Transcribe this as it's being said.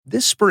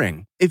This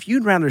spring, if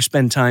you'd rather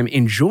spend time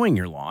enjoying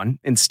your lawn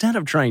instead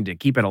of trying to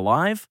keep it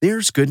alive,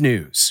 there's good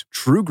news.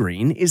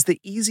 TruGreen is the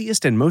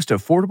easiest and most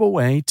affordable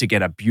way to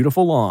get a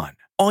beautiful lawn.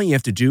 All you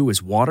have to do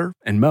is water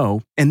and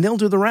mow, and they'll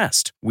do the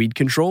rest. Weed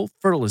control,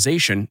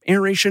 fertilization,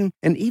 aeration,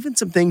 and even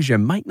some things you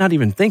might not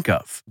even think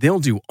of. They'll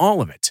do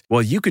all of it,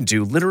 while you can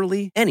do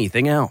literally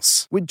anything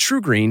else. With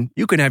TruGreen,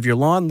 you can have your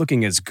lawn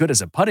looking as good as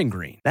a putting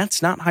green.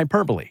 That's not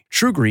hyperbole.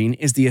 TruGreen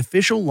is the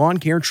official lawn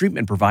care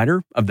treatment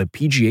provider of the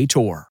PGA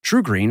Tour.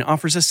 TruGreen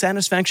offers a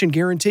satisfaction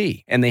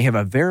guarantee, and they have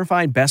a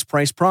verified best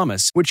price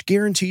promise, which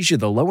guarantees you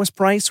the lowest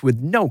price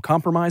with no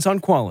compromise on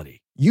quality.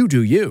 You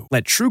do you.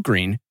 Let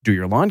TruGreen do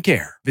your lawn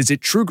care. Visit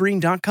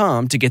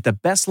TruGreen.com to get the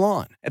best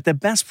lawn at the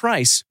best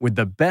price with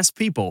the best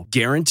people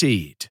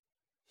guaranteed.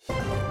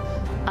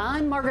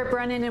 I'm Margaret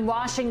Brennan in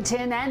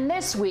Washington, and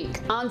this week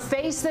on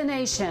Face the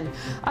Nation,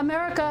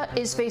 America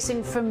is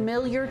facing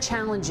familiar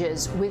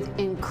challenges with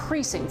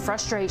increasing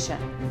frustration.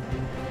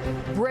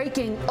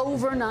 Breaking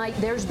overnight,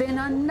 there's been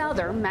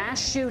another mass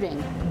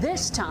shooting,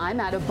 this time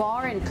at a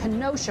bar in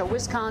Kenosha,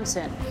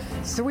 Wisconsin.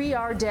 3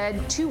 are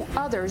dead, 2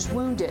 others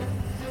wounded.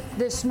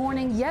 This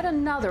morning, yet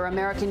another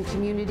American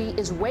community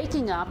is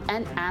waking up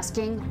and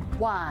asking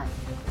why.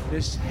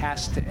 This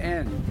has to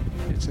end.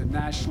 It's a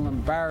national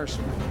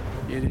embarrassment.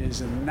 It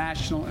is a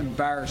national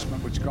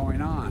embarrassment what's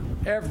going on.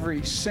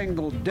 Every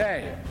single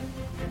day,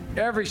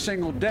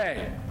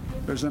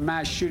 there's a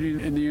mass shooting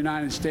in the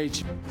United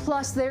States.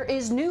 Plus, there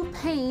is new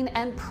pain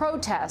and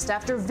protest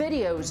after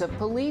videos of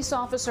police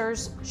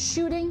officers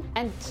shooting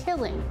and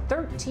killing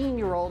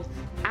 13-year-old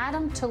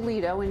Adam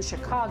Toledo in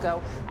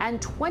Chicago and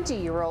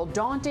 20-year-old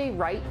Daunte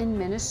Wright in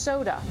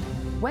Minnesota.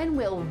 When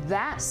will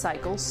that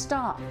cycle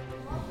stop?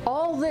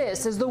 All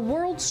this as the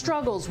world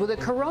struggles with a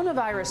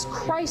coronavirus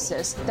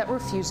crisis that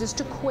refuses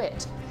to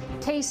quit.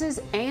 Cases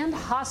and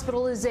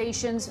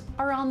hospitalizations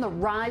are on the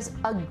rise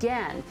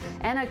again,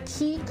 and a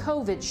key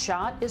COVID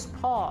shot is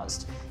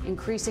paused,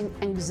 increasing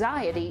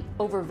anxiety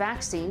over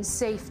vaccine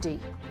safety.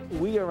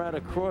 We are at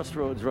a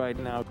crossroads right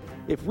now.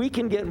 If we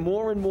can get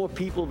more and more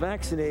people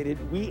vaccinated,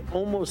 we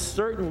almost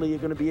certainly are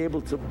going to be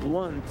able to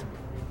blunt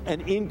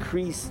an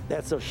increase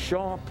that's a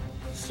sharp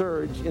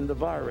surge in the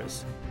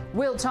virus.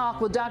 We'll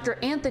talk with Dr.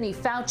 Anthony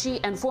Fauci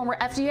and former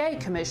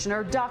FDA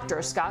Commissioner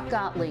Dr. Scott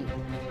Gottlieb.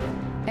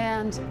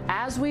 And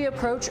as we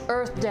approach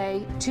Earth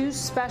Day, 2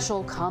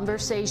 special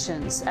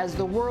conversations as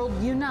the world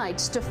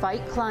unites to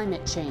fight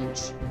climate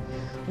change.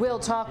 We'll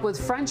talk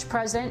with French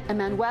President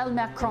Emmanuel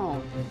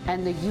Macron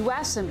and the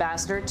U.S.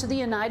 Ambassador to the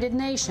United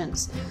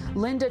Nations,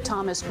 Linda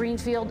Thomas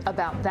Greenfield,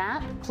 about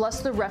that,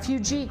 plus the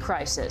refugee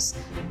crisis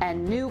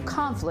and new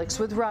conflicts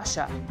with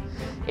Russia.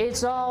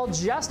 It's all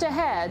just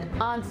ahead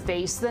on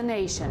Face the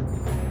Nation.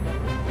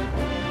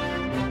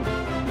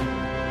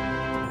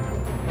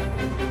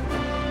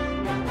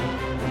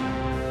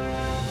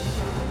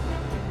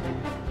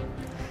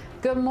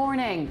 Good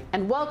morning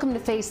and welcome to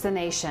Face the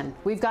Nation.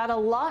 We've got a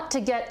lot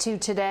to get to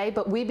today,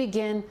 but we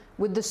begin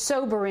with the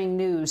sobering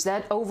news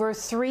that over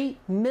 3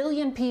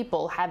 million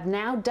people have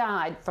now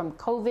died from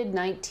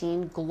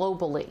COVID-19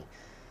 globally.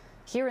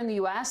 Here in the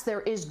U.S.,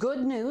 there is good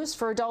news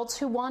for adults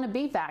who want to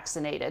be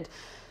vaccinated.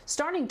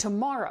 Starting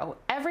tomorrow,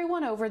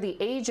 everyone over the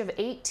age of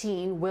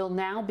 18 will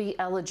now be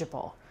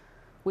eligible.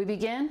 We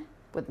begin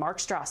with Mark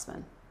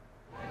Strassman.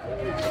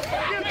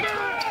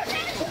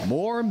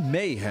 More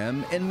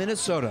mayhem in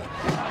Minnesota.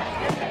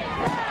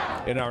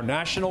 In our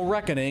national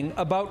reckoning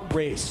about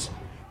race,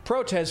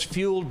 protests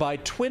fueled by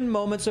twin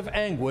moments of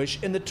anguish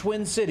in the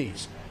Twin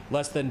Cities,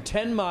 less than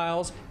 10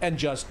 miles and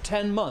just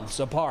 10 months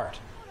apart.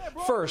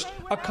 First,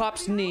 a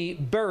cop's knee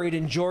buried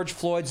in George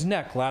Floyd's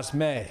neck last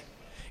May.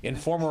 In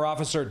former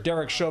officer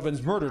Derek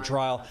Chauvin's murder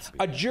trial,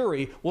 a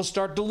jury will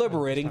start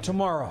deliberating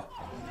tomorrow.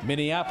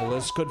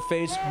 Minneapolis could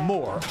face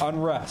more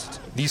unrest.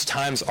 These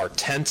times are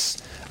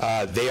tense.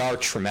 They are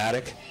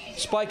traumatic.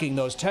 Spiking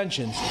those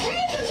tensions,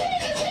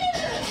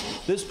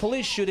 this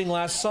police shooting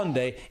last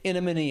Sunday in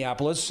a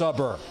Minneapolis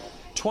suburb.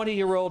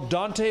 20-year-old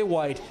Daunte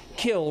Wright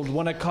killed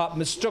when a cop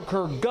mistook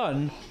her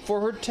gun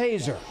for her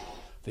taser.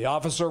 The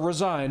officer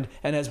resigned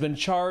and has been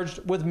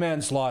charged with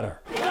manslaughter.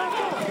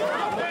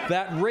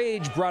 That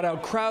rage brought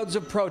out crowds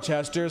of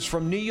protesters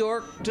from New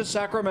York to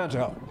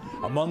Sacramento.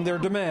 Among their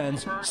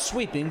demands,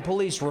 sweeping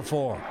police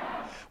reform.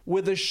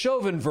 With the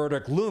Chauvin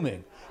verdict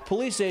looming,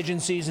 police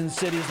agencies in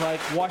cities like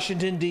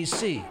Washington,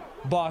 D.C.,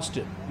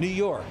 Boston, New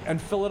York,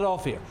 and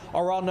Philadelphia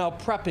are all now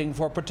prepping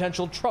for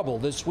potential trouble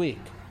this week.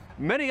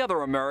 Many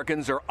other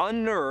Americans are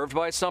unnerved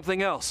by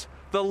something else,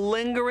 the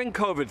lingering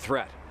COVID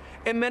threat.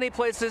 In many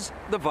places,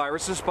 the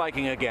virus is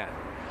spiking again.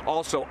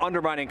 Also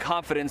undermining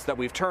confidence that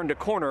we've turned a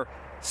corner,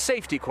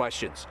 safety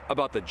questions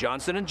about the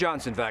Johnson &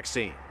 Johnson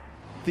vaccine.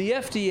 The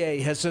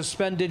FDA has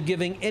suspended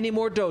giving any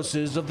more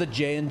doses of the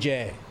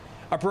J&J,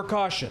 a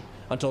precaution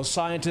until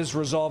scientists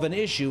resolve an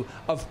issue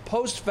of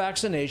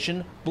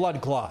post-vaccination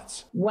blood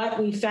clots. What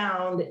we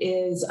found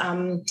is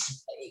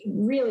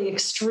really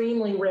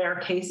extremely rare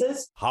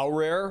cases. How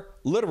rare?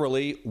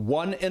 Literally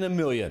 1 in a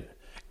million.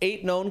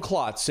 8 known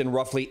clots in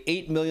roughly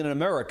 8 million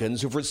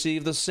Americans who've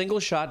received the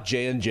single-shot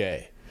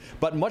J&J.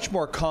 But much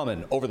more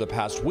common over the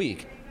past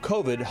week,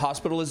 COVID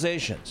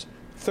hospitalizations.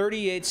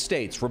 38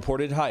 states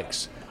reported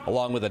hikes,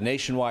 along with a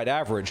nationwide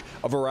average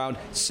of around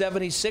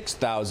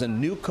 76,000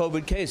 new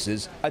COVID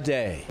cases a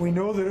day. We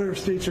know that other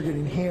states are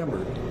getting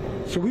hammered,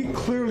 so we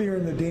clearly are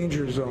in the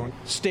danger zone.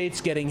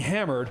 States getting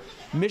hammered: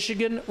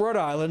 Michigan, Rhode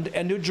Island,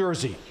 and New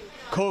Jersey.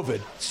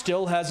 COVID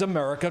still has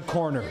America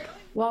cornered.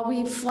 While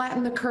we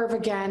flatten the curve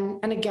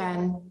again and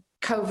again,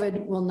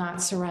 COVID will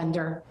not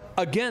surrender.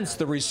 Against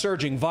the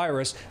resurging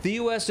virus, the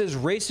U.S. is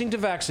racing to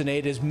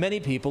vaccinate as many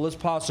people as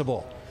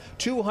possible.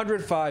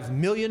 205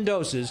 million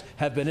doses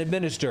have been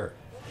administered.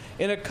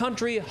 In a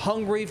country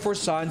hungry for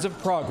signs of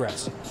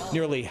progress,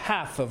 nearly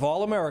half of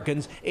all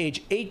Americans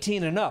age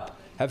 18 and up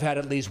have had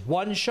at least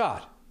one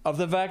shot of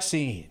the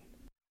vaccine.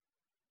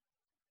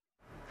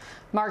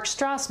 Mark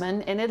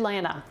Strassman in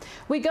Atlanta.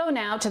 We go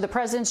now to the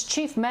president's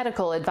chief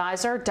medical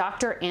advisor,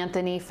 Dr.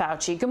 Anthony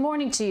Fauci. Good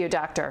morning to you,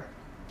 doctor.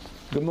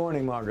 Good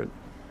morning, Margaret.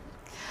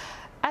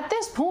 At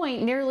this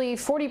point, nearly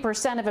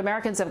 40% of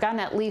Americans have gotten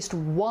at least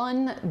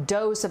one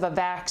dose of a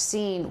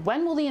vaccine.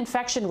 When will the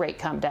infection rate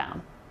come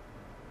down?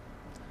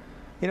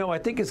 You know, I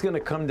think it's going to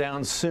come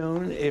down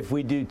soon if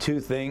we do two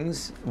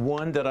things.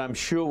 One that I'm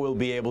sure we'll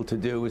be able to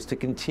do is to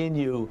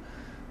continue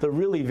the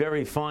really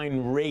very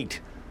fine rate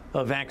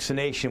of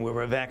vaccination, where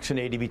we're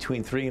vaccinating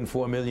between 3 and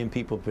 4 million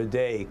people per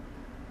day.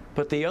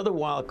 But the other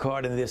wild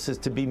card in this is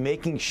to be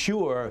making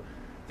sure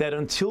that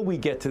until we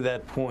get to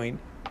that point,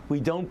 we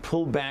don't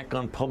pull back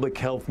on public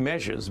health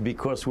measures,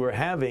 because we're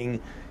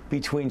having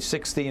between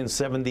 60 and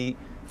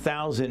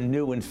 70,000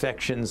 new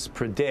infections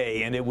per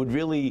day. And it would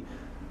really,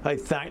 I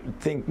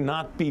think,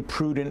 not be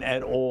prudent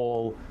at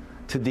all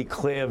to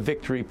declare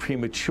victory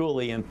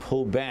prematurely and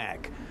pull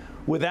back.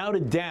 Without a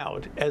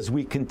doubt, as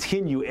we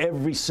continue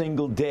every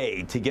single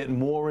day to get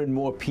more and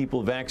more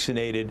people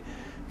vaccinated,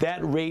 that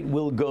rate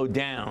will go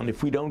down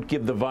if we don't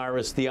give the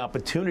virus the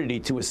opportunity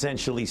to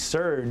essentially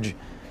surge.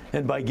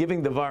 And by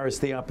giving the virus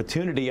the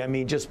opportunity, I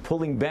mean just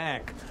pulling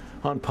back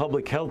on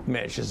public health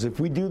measures.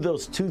 If we do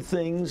those two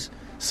things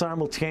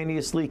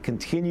simultaneously,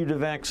 continue to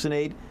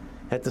vaccinate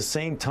at the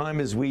same time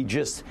as we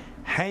just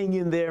hang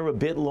in there a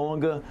bit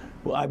longer,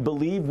 well, I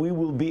believe we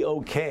will be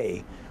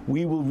okay.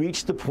 We will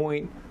reach the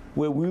point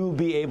where we will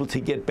be able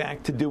to get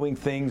back to doing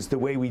things the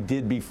way we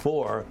did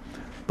before.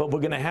 But we're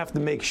going to have to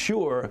make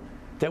sure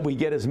that we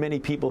get as many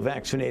people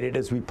vaccinated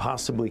as we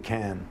possibly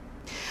can.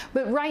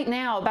 But right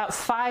now, about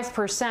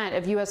 5%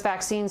 of U.S.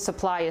 vaccine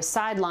supply is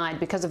sidelined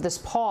because of this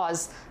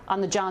pause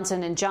on the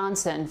Johnson &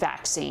 Johnson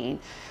vaccine.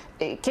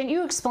 Can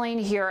you explain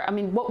here? I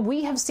mean, what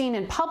we have seen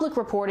in public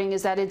reporting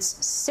is that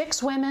it's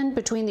 6 women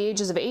between the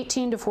ages of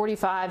 18 to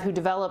 45 who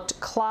developed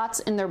clots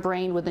in their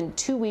brain within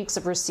 2 weeks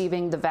of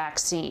receiving the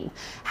vaccine.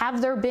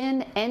 Have there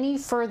been any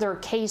further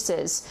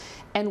cases,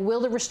 and will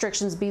the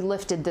restrictions be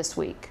lifted this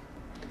week?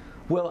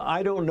 Well,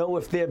 I don't know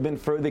if there have been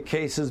further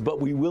cases,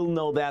 but we will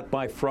know that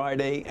by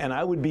Friday. And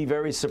I would be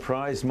very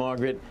surprised,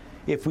 Margaret,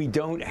 if we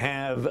don't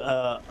have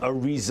a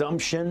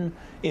resumption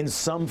in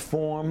some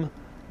form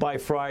by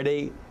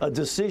Friday. A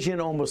decision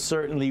almost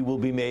certainly will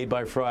be made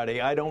by Friday.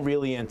 I don't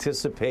really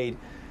anticipate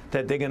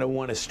that they're going to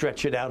want to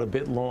stretch it out a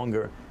bit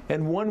longer.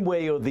 And one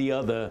way or the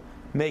other,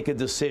 make a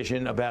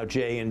decision about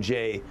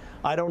J&J.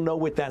 I don't know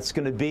what that's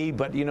going to be,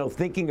 but, you know,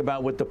 thinking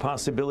about what the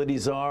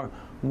possibilities are,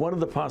 one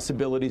of the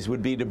possibilities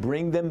would be to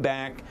bring them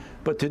back,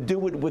 but to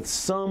do it with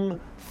some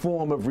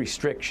form of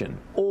restriction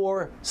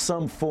or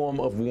some form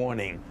of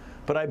warning.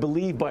 But I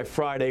believe by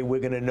Friday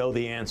we're going to know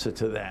the answer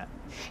to that.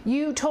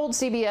 You told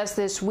CBS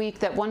this week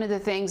that one of the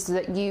things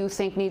that you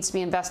think needs to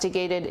be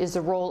investigated is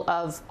the role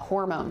of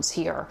hormones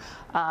here.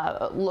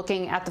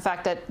 Looking at the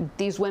fact that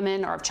these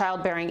women are of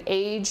childbearing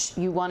age,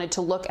 you wanted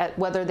to look at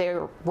whether they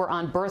were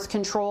on birth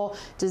control.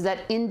 Does that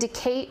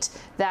indicate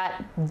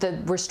that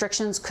the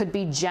restrictions could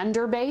be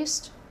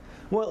gender-based?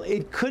 Well,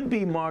 it could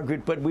be,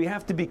 Margaret, but we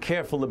have to be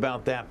careful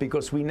about that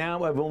because we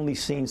now have only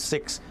seen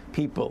 6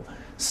 people.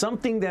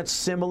 Something that's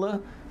similar,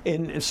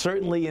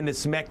 certainly in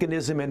its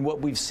mechanism and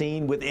what we've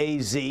seen with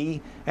AZ,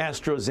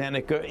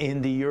 AstraZeneca,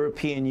 in the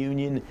European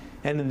Union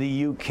and in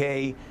the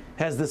UK,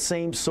 has the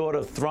same sort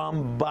of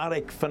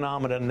thrombotic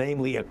phenomenon,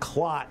 namely a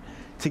clot,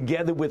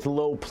 together with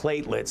low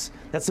platelets.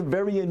 That's a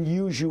very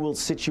unusual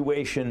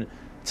situation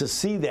to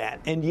see that.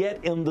 And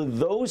yet, under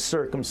those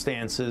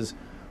circumstances,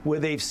 where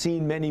they've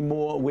seen many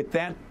more with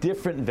that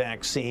different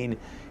vaccine,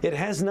 it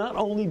has not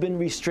only been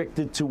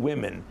restricted to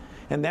women.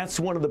 And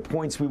that's one of the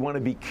points we want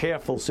to be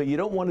careful. So you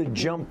don't want to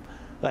jump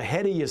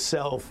ahead of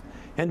yourself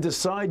and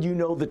decide you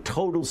know the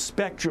total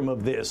spectrum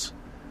of this,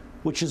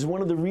 which is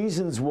one of the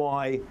reasons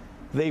why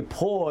they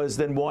paused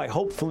and why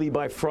hopefully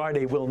by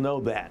Friday we'll know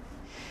that.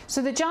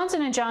 So the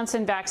Johnson &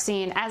 Johnson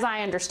vaccine, as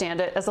I understand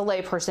it, as a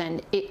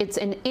layperson, it's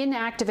an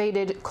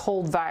inactivated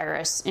cold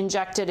virus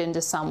injected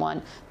into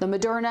someone. The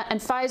Moderna and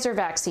Pfizer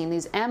vaccine,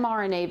 these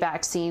mRNA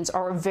vaccines,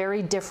 are a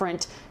very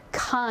different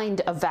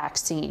kind of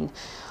vaccine.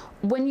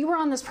 When you were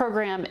on this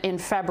program in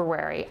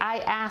February, I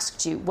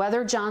asked you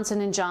whether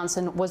Johnson &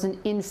 Johnson was an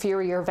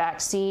inferior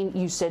vaccine.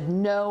 You said,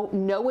 no,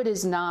 it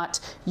is not.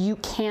 You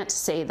can't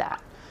say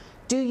that.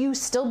 Do you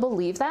still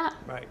believe that?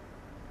 Right.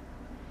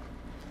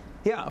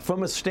 Yeah,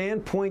 from a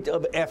standpoint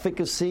of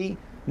efficacy,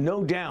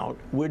 no doubt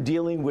we're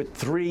dealing with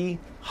 3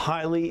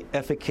 highly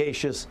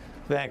efficacious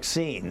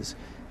vaccines.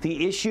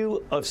 The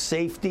issue of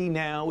safety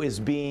now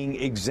is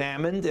being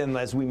examined, and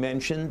as we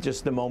mentioned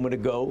just a moment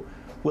ago,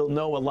 we'll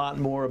know a lot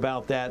more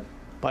about that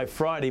by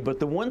Friday. But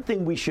the one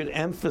thing we should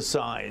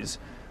emphasize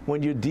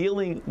when you're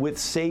dealing with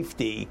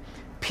safety,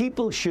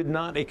 people should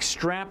not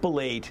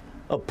extrapolate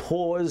a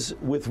pause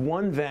with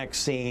one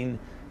vaccine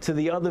to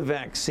the other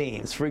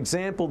vaccines. For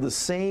example, the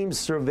same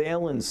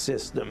surveillance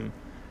system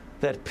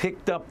that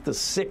picked up the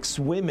 6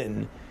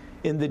 women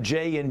in the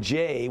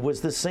J&J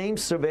was the same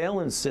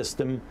surveillance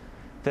system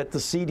that the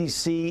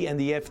CDC and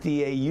the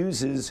FDA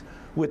uses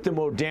with the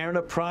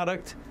Moderna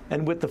product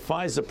and with the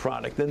Pfizer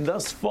product. And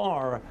thus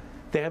far,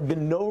 there have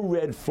been no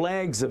red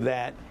flags of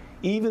that,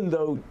 even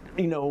though,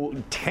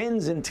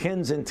 tens and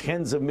tens and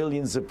tens of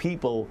millions of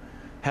people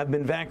have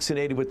been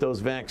vaccinated with those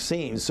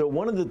vaccines. So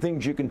one of the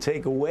things you can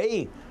take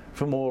away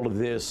from all of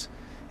this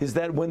is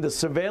that when the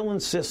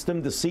surveillance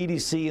system, the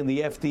CDC and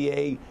the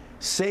FDA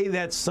say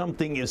that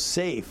something is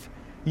safe,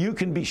 you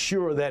can be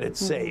sure that it's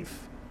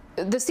safe.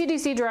 The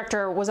CDC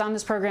director was on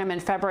this program in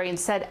February and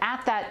said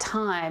at that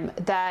time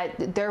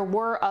that there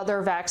were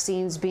other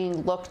vaccines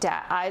being looked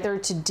at, either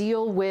to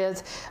deal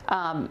with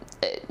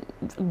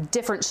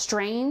different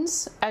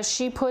strains, as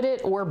she put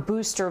it, or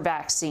booster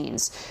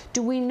vaccines.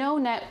 Do we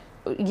know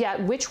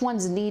yet which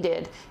one's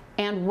needed,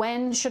 and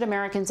when should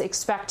Americans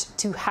expect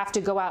to have to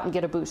go out and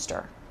get a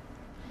booster?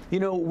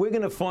 We're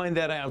going to find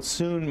that out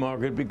soon,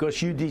 Margaret,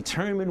 because you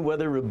determine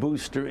whether a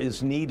booster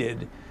is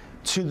needed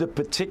to the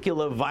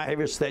particular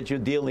virus that you're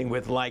dealing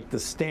with, like the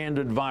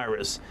standard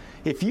virus.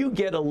 If you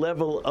get a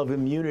level of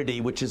immunity,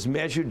 which is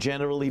measured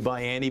generally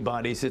by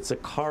antibodies, it's a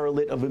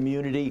correlate of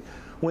immunity.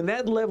 When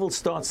that level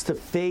starts to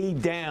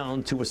fade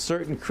down to a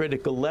certain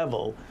critical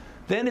level,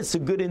 then it's a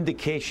good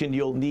indication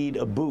you'll need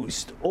a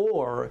boost.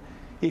 Or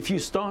if you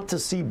start to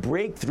see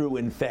breakthrough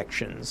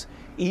infections,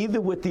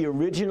 either with the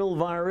original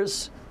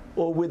virus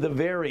or with a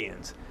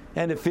variant.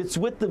 And if it's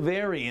with the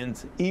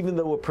variant, even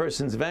though a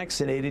person's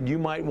vaccinated, you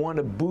might want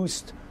to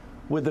boost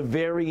with a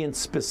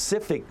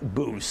variant-specific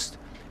boost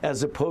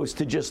as opposed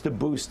to just a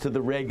boost to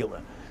the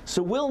regular.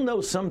 So we'll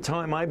know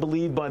sometime, I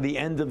believe, by the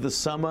end of the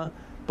summer,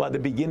 by the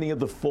beginning of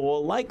the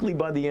fall, likely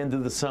by the end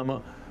of the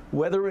summer,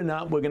 whether or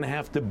not we're going to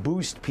have to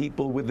boost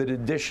people with an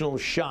additional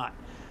shot,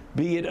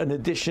 be it an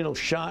additional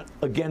shot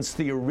against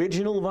the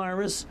original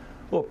virus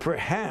or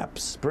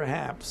perhaps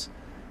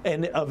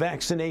a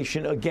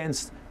vaccination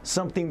against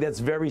something that's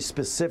very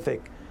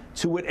specific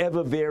to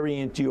whatever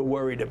variant you're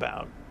worried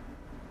about.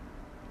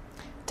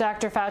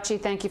 Dr. Fauci,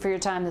 thank you for your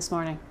time this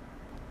morning.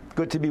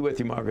 Good to be with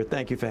you, Margaret.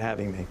 Thank you for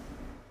having me.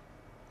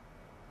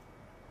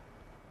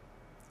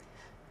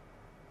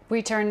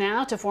 We turn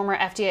now to former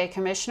FDA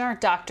Commissioner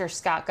Dr.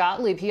 Scott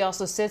Gottlieb. He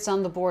also sits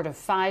on the board of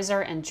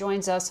Pfizer and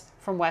joins us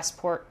from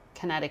Westport,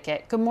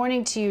 Connecticut. Good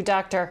morning to you,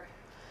 Doctor.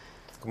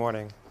 Good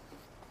morning.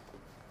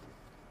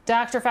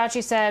 Dr.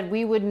 Fauci said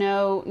we would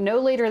know no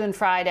later than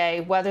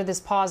Friday whether this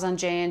pause on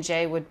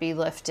J&J would be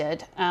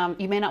lifted.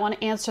 You may not want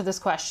to answer this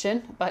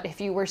question, but if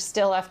you were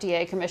still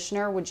FDA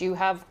commissioner, would you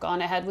have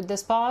gone ahead with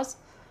this pause?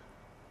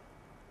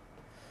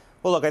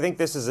 Well, look, I think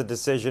this is a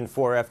decision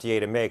for FDA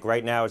to make.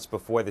 Right now, it's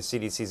before the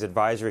CDC's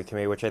advisory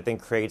committee, which I think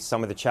creates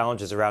some of the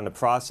challenges around the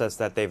process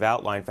that they've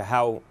outlined for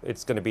how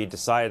it's going to be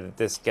decided that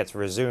this gets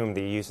resumed,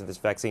 the use of this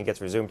vaccine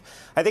gets resumed.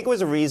 I think it was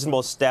a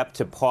reasonable step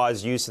to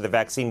pause use of the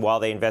vaccine while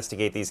they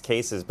investigate these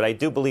cases. But I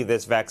do believe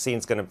this vaccine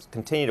is going to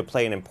continue to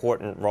play an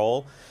important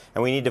role.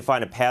 And we need to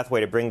find a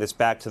pathway to bring this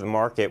back to the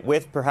market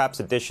with perhaps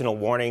additional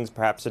warnings,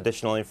 perhaps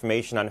additional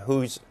information on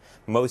who's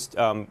most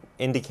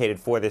indicated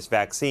for this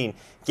vaccine,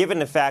 given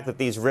the fact that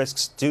these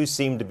risks do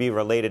seem to be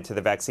related to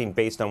the vaccine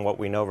based on what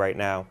we know right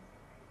now.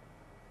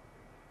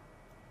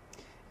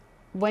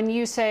 When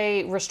you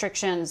say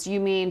restrictions, you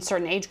mean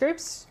certain age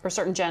groups or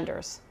certain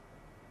genders?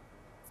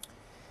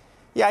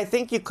 Yeah, I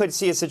think you could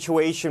see a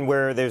situation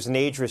where there's an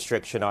age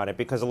restriction on it,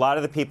 because a lot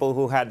of the people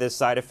who had this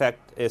side effect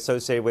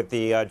associated with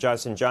the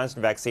Johnson &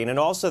 Johnson vaccine, and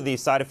also the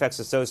side effects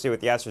associated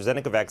with the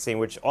AstraZeneca vaccine,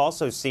 which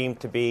also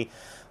seemed to be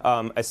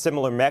a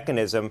similar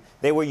mechanism,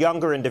 they were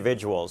younger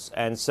individuals.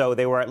 And so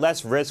they were at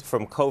less risk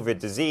from COVID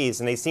disease,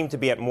 and they seem to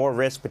be at more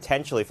risk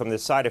potentially from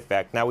this side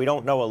effect. Now, we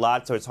don't know a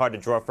lot, so it's hard to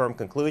draw firm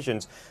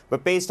conclusions.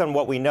 But based on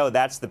what we know,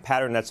 that's the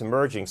pattern that's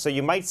emerging. So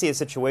you might see a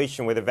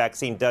situation where the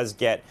vaccine does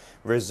get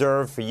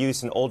reserved for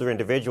use in older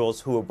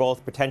individuals who are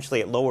both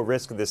potentially at lower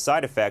risk of this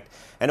side effect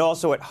and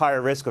also at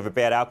higher risk of a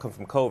bad outcome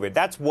from COVID.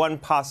 That's one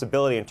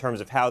possibility in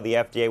terms of how the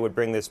FDA would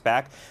bring this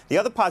back. The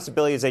other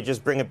possibility is they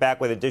just bring it back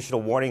with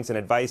additional warnings and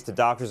advice to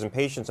doctors and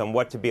patients on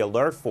what to be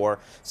alert for,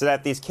 so that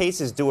if these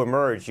cases do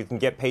emerge, you can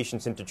get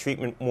patients into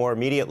treatment more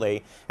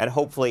immediately and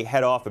hopefully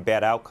head off a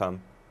bad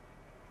outcome.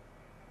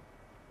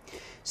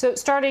 So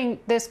starting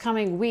this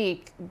coming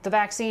week, the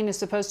vaccine is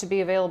supposed to be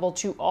available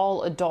to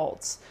all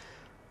adults.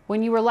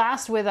 When you were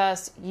last with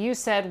us, you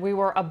said we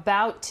were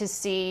about to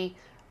see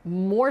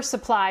more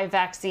supply of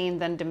vaccine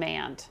than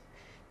demand.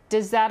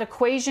 Does that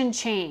equation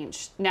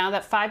change now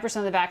that 5%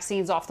 of the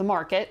vaccine's off the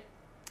market?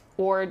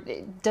 Or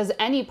does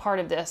any part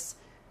of this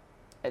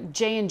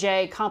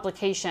J&J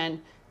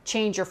complication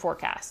change your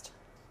forecast?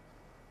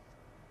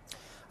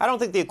 I don't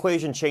think the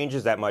equation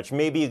changes that much.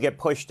 Maybe you get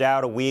pushed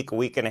out a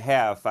week and a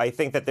half. I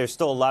think that there's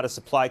still a lot of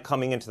supply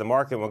coming into the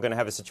market, and we're going to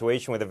have a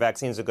situation where the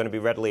vaccines are going to be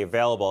readily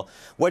available.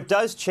 What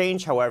does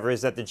change, however,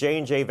 is that the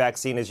J&J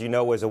vaccine, as you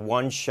know, was a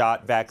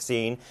one-shot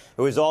vaccine.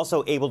 It was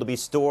also able to be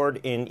stored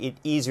in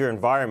easier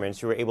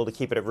environments. You were able to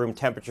keep it at room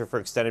temperature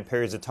for extended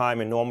periods of time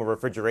in normal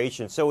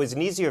refrigeration. So it was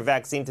an easier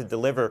vaccine to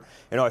deliver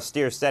in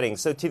austere settings.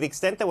 So to the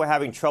extent that we're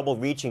having trouble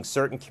reaching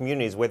certain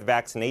communities with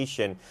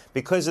vaccination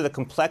because of the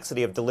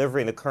complexity of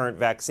delivering the current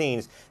vaccines,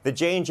 the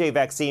J&J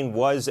vaccine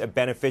was a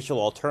beneficial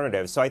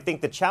alternative. So I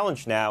think the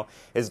challenge now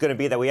is going to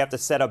be that we have to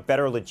set up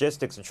better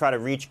logistics to try to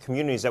reach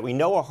communities that we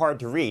know are hard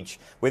to reach,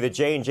 where the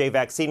J&J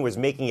vaccine was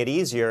making it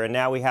easier, and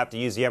now we have to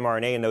use the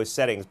mRNA in those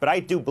settings. But I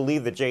do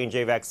believe the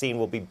J&J vaccine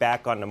will be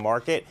back on the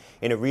market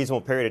in a reasonable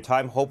period of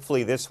time,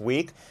 hopefully this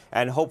week,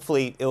 and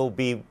hopefully it will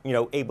be,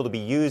 able to be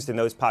used in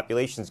those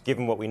populations,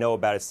 given what we know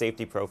about its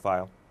safety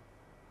profile.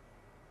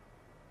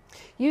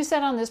 You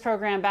said on this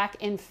program back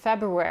in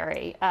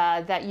February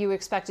that you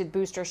expected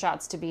booster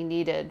shots to be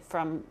needed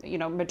from,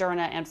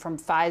 Moderna and from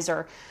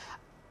Pfizer.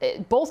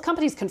 Both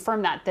companies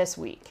confirmed that this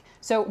week.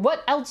 So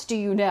what else do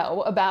you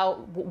know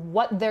about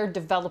what they're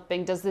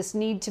developing? Does this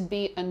need to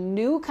be a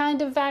new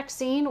kind of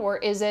vaccine, or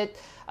is it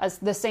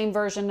the same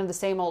version of the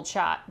same old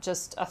shot,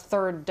 just a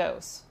third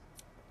dose?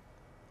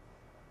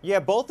 Yeah,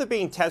 both are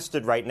being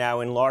tested right now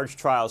in large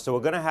trials, so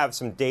we're going to have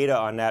some data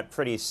on that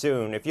pretty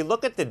soon. If you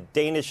look at the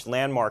Danish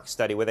landmark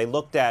study, where they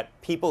looked at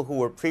people who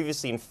were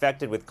previously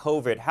infected with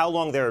COVID, how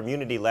long their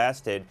immunity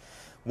lasted,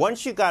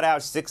 once you got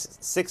out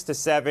 6 to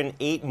 7,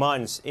 8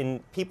 months, in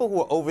people who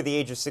were over the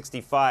age of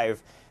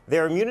 65,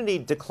 their immunity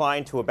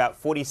declined to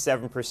about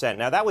 47%.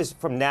 Now, that was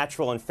from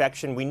natural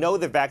infection. We know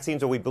the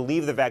vaccines, or we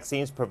believe the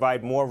vaccines,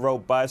 provide more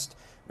robust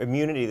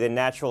immunity than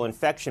natural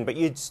infection, but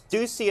you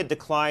do see a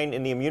decline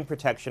in the immune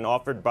protection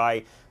offered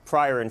by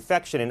prior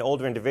infection in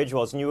older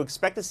individuals, and you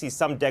expect to see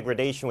some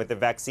degradation with the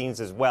vaccines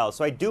as well.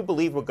 So I do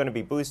believe we're going to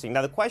be boosting.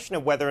 Now, the question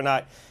of whether or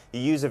not you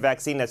use a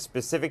vaccine that's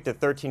specific to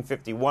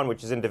 1351,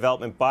 which is in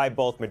development by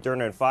both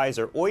Moderna and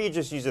Pfizer, or you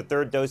just use a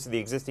third dose of the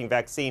existing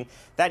vaccine,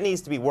 that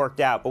needs to be worked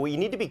out. But what you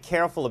need to be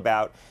careful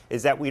about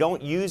is that we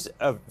don't use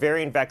a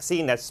variant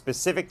vaccine that's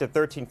specific to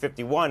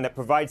 1351 that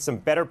provides some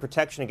better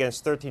protection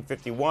against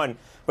 1351,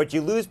 but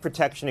you lose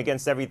protection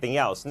against everything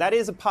else. And that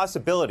is a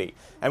possibility.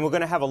 And we're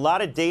going to have a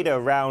lot of data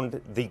around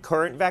the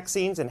current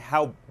vaccines and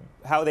how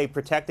they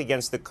protect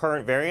against the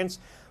current variants.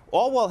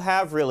 All we'll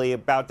have really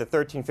about the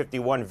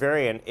 1351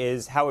 variant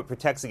is how it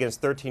protects against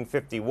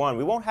 1351.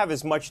 We won't have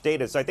as much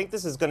data, so I think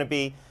this is going to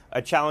be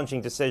a challenging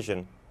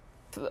decision.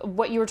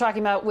 What you were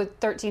talking about with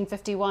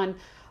 1351,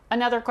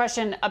 another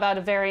question about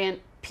a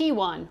variant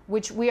P1,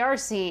 which we are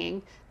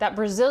seeing, that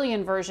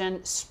Brazilian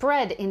version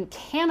spread in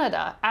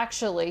Canada,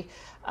 actually,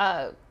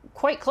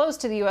 quite close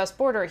to the U.S.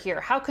 border here.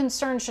 How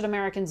concerned should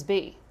Americans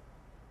be?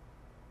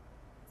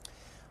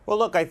 Well,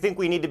 look, I think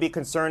we need to be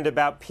concerned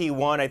about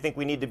P1. I think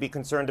we need to be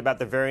concerned about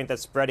the variant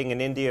that's spreading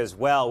in India as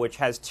well, which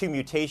has 2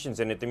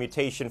 mutations in it, the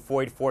mutation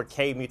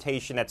 484K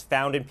mutation that's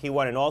found in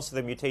P1 and also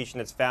the mutation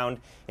that's found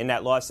in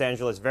that Los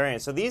Angeles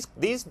variant. So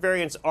these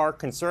variants are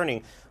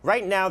concerning.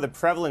 Right now, the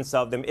prevalence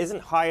of them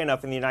isn't high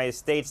enough in the United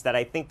States that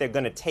I think they're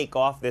going to take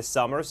off this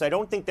summer. So I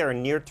don't think they're a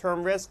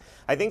near-term risk.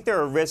 I think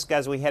they're a risk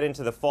as we head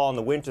into the fall and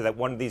the winter that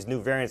one of these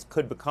new variants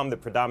could become the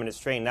predominant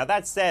strain. Now,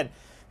 that said,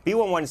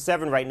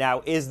 B117 right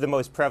now is the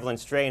most prevalent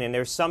strain, and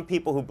there's some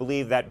people who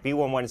believe that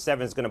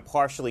B117 is going to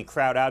partially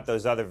crowd out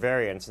those other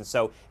variants, and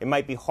so it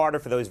might be harder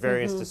for those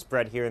variants to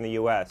spread here in the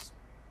U.S.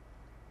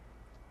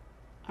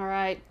 All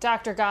right,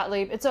 Dr.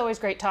 Gottlieb, it's always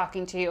great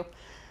talking to you.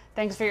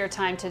 Thanks for your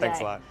time today.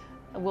 Thanks a lot.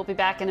 We'll be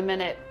back in a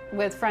minute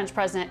with French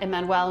President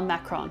Emmanuel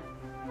Macron.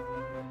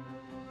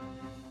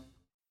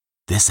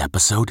 This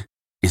episode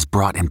is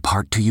brought in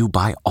part to you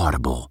by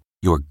Audible,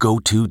 your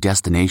go-to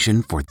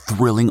destination for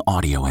thrilling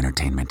audio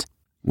entertainment.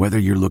 Whether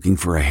you're looking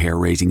for a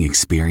hair-raising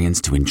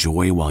experience to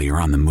enjoy while you're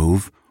on the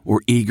move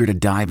or eager to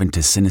dive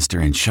into sinister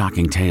and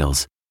shocking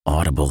tales,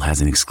 Audible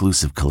has an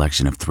exclusive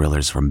collection of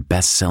thrillers from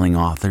best-selling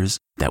authors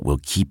that will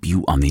keep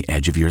you on the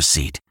edge of your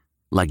seat.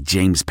 Like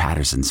James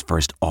Patterson's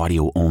first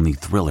audio-only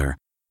thriller,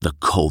 The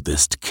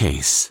Coldest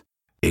Case.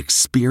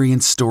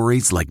 Experience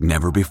stories like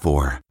never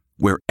before,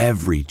 where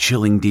every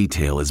chilling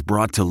detail is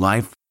brought to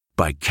life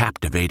by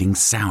captivating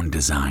sound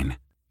design.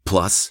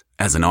 Plus,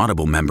 as an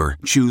Audible member,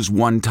 choose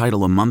one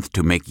title a month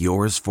to make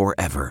yours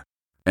forever.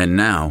 And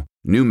now,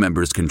 new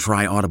members can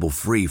try Audible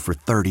free for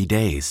 30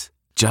 days.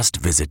 Just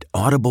visit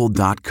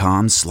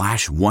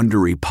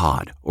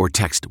audible.com/WonderyPod or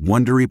text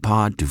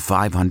WonderyPod to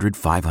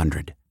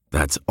 500-500.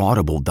 That's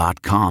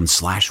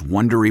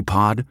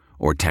audible.com/WonderyPod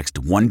or text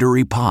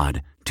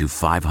WonderyPod to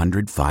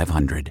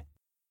 500-500.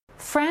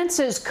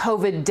 France's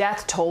COVID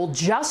death toll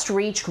just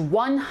reached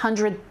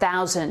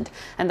 100,000,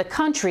 and the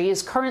country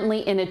is currently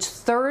in its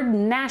third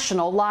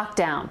national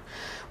lockdown.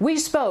 We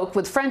spoke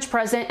with French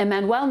President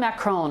Emmanuel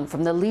Macron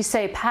from the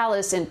Élysée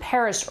Palace in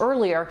Paris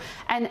earlier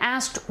and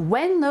asked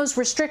when those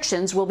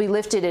restrictions will be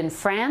lifted in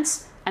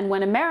France and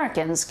when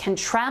Americans can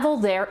travel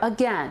there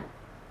again.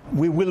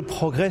 We will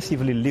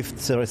progressively lift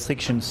the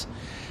restrictions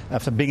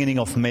at the beginning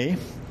of May,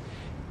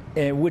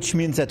 which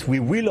means that we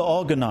will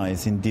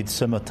organize indeed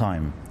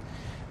summertime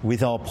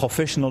with our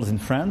professionals in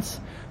France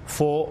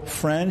for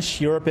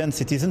French, European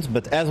citizens,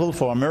 but as well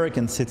for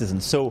American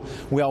citizens. So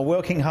we are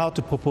working hard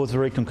to propose a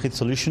very concrete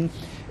solution,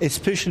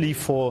 especially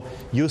for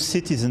US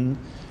citizens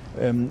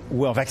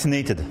who are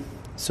vaccinated,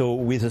 so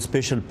with a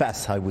special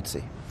pass, I would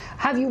say.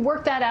 Have you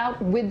worked that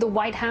out with the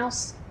White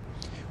House?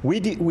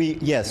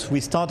 Yes, we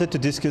started to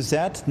discuss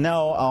that.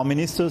 Now our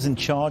ministers in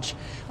charge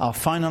are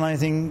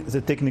finalizing the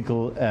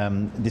technical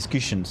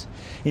discussions.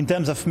 In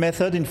terms of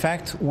method, in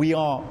fact, we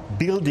are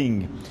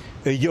building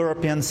a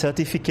European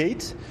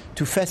certificate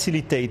to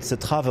facilitate the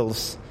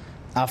travels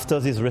after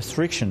these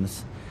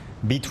restrictions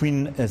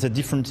between the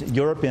different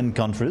European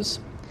countries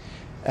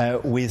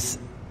with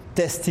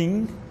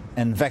testing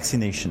and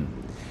vaccination.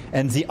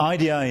 And the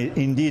idea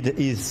indeed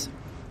is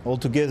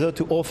altogether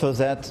to offer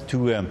that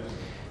to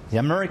the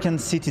American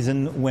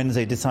citizen when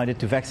they decided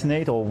to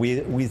vaccinate or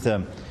with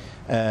a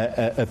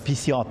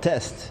PCR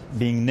test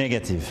being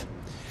negative.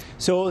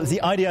 So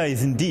the idea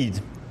is indeed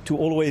to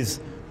always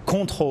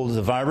control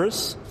the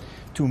virus,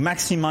 to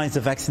maximize the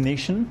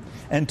vaccination,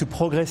 and to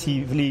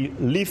progressively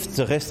lift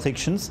the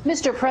restrictions.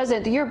 Mr.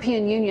 President, the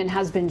European Union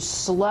has been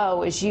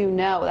slow, as you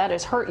know. That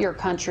has hurt your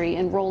country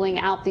in rolling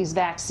out these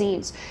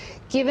vaccines.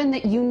 Given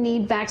that you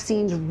need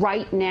vaccines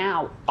right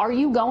now, are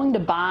you going to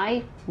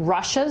buy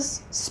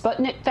Russia's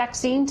Sputnik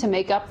vaccine to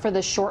make up for the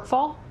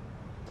shortfall?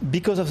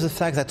 Because of the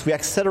fact that we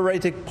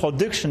accelerated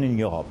production in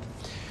Europe,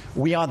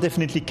 we are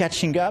definitely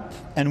catching up,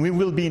 and we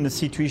will be in a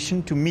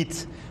situation to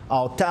meet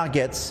our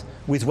targets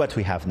with what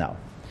we have now.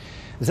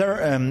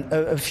 There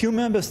a few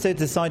member states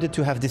decided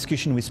to have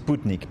discussion with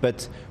Sputnik,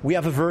 but we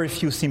have a very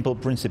few simple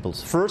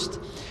principles. First,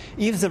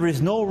 if there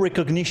is no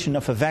recognition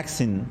of a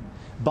vaccine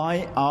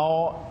by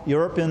our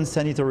European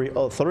sanitary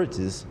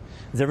authorities,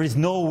 there is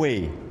no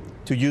way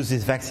to use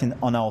this vaccine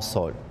on our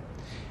soil.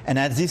 And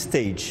at this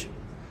stage,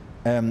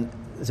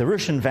 the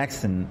Russian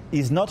vaccine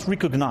is not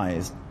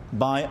recognized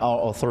by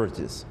our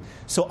authorities.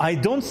 So I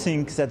don't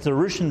think that the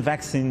Russian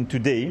vaccine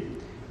today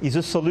is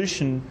a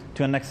solution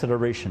to an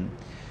acceleration,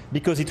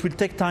 because it will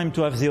take time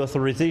to have the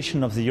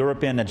authorization of the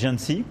European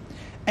agency,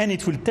 and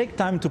it will take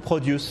time to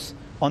produce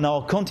on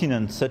our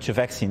continent such a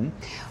vaccine.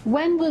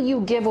 When will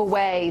you give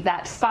away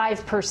that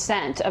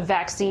 5% of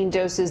vaccine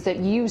doses that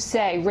you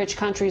say rich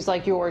countries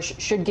like yours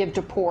should give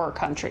to poorer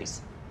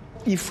countries?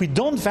 If we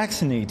don't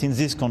vaccinate in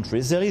these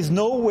countries, there is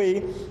no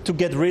way to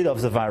get rid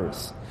of the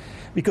virus.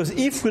 Because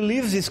if we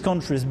leave these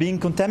countries being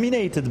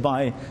contaminated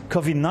by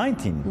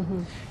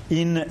COVID-19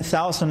 in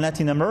South and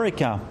Latin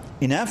America,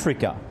 in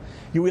Africa,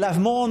 you will have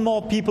more and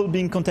more people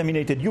being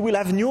contaminated. You will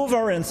have new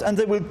variants, and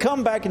they will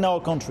come back in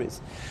our countries.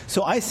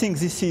 So I think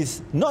this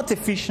is not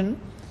efficient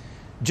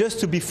just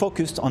to be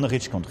focused on a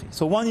rich country.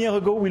 So 1 year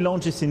ago, we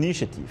launched this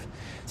initiative.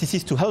 This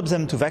is to help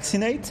them to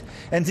vaccinate,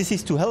 and this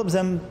is to help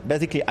them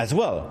basically as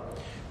well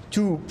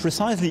to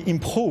precisely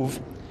improve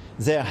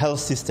their health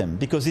system,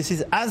 because this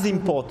is as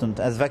important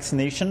as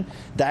vaccination,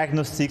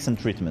 diagnostics, and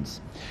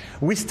treatments.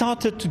 We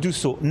started to do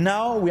so.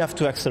 Now we have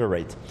to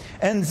accelerate.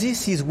 And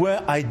this is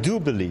where I do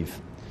believe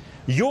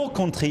your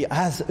country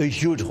has a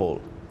huge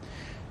role,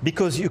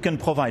 because you can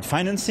provide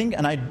financing,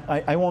 and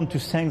I want to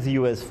thank the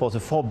US for the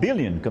 $4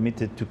 billion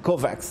committed to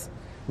COVAX,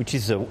 which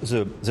is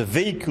the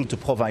vehicle to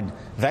provide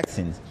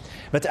vaccines,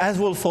 but as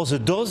well for the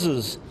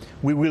doses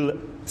we will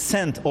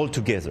send all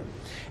together.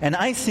 And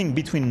I think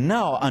between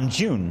now and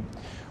June,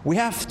 we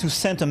have to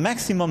send a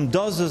maximum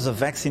doses of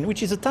vaccine,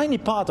 which is a tiny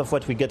part of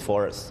what we get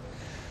for us,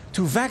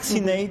 to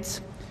vaccinate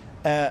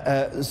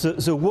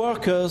the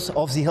workers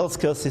of the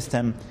healthcare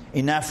system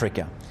in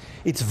Africa.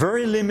 It's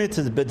very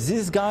limited, but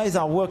these guys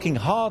are working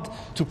hard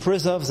to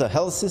preserve the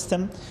health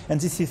system, and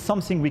this is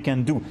something we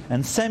can do.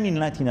 And same in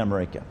Latin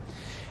America.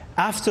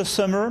 After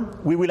summer,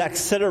 we will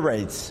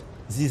accelerate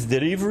these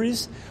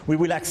deliveries. We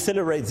will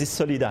accelerate this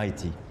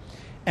solidarity.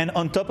 And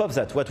on top of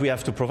that, what we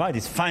have to provide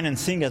is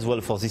financing as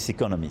well for these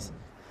economies.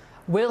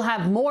 We'll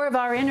have more of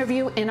our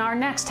interview in our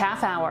next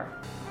half hour.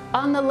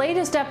 On the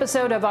latest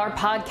episode of our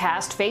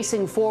podcast,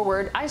 Facing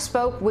Forward, I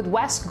spoke with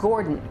Wes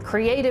Gordon,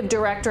 creative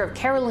director of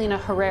Carolina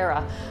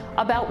Herrera,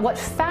 about what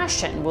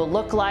fashion will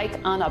look like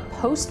on a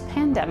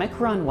post-pandemic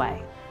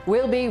runway.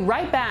 We'll be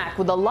right back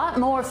with a lot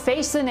more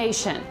Face the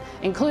Nation,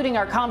 including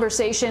our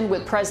conversation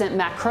with President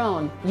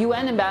Macron,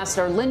 UN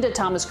Ambassador Linda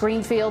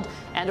Thomas-Greenfield,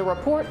 and a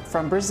report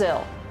from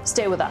Brazil.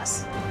 Stay with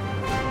us.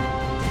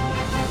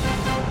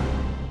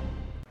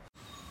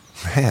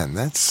 Man,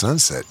 that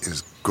sunset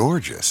is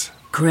gorgeous.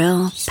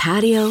 Grill,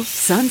 patio,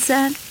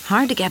 sunset.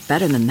 Hard to get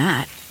better than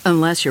that.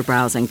 Unless you're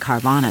browsing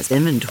Carvana's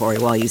inventory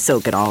while you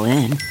soak it all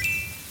in.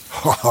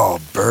 Oh,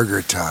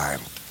 burger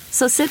time.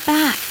 So sit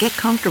back, get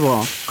comfortable.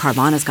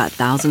 Carvana's got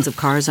thousands of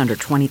cars under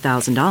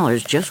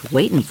 $20,000 just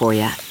waiting for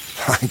you.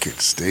 I could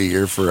stay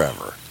here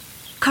forever.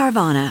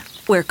 Carvana,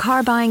 where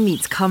car buying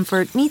meets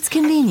comfort, meets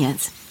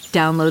convenience.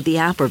 Download the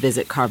app or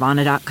visit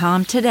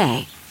Carvana.com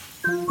today.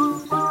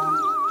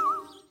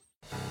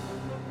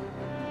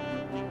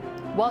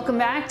 Welcome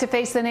back to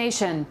Face the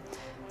Nation.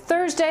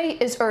 Thursday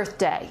is Earth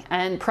Day,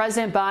 and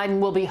President Biden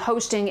will be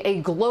hosting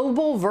a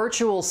global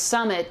virtual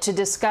summit to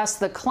discuss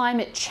the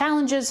climate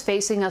challenges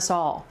facing us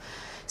all.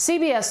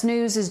 CBS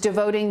News is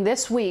devoting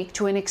this week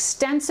to an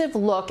extensive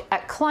look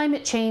at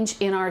climate change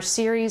in our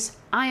series,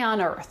 Eye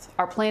on Earth,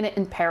 Our Planet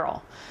in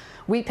Peril.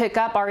 We pick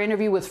up our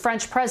interview with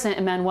French President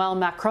Emmanuel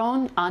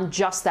Macron on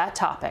just that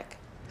topic.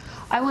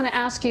 I want to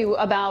ask you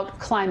about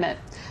climate.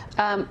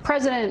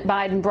 President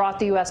Biden brought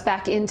the U.S.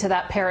 back into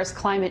that Paris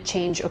Climate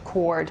Change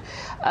Accord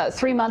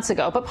 3 months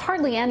ago, but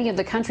hardly any of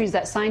the countries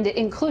that signed it,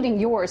 including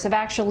yours, have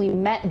actually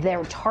met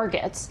their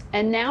targets.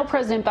 And now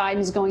President Biden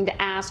is going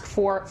to ask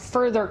for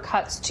further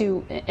cuts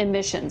to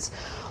emissions.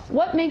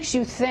 What makes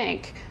you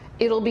think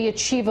it'll be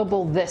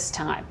achievable this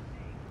time?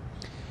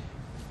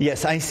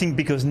 Yes, I think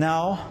because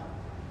now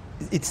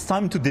it's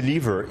time to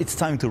deliver, it's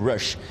time to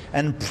rush,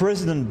 and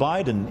President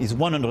Biden is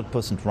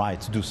 100%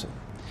 right to do so.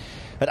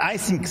 But I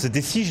think the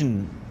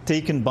decision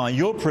taken by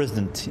your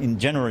president in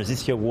January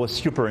this year was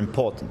super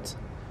important.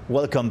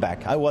 Welcome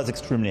back. I was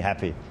extremely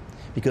happy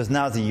because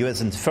now the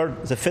US and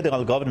the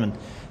federal government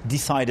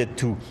decided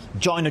to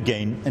join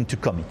again and to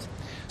commit.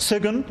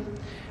 Second,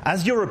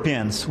 as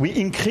Europeans, we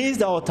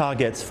increased our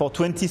targets for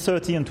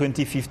 2030 and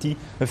 2050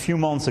 a few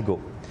months ago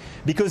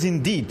because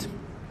indeed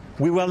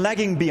we were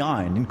lagging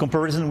behind in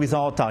comparison with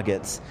our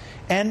targets.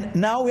 And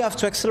now we have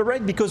to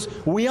accelerate because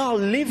we are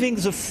living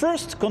the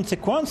first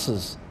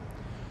consequences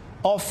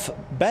of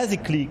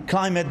basically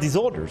climate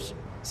disorders.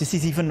 This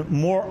is even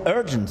more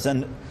urgent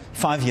than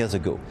 5 years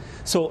ago.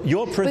 So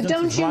your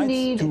president is right to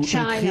increase the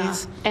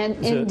targets. But don't you need China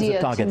and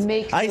India to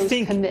make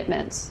those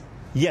commitments?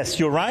 Yes,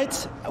 you're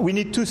right. We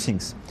need two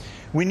things.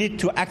 We need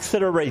to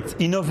accelerate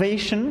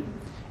innovation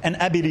and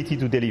ability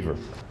to deliver.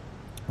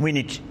 We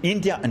need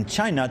India and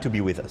China to be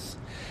with us.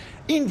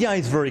 India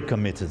is very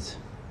committed.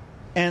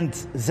 And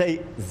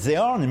they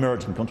are an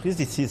emerging country.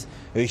 This is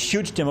a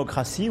huge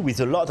democracy with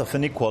a lot of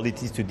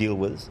inequalities to deal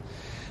with.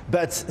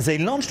 But they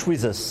launched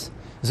with us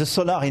the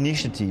Solar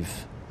Initiative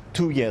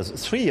 3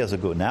 years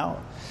ago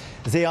now.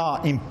 They are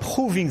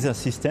improving their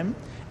system,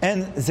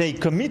 and they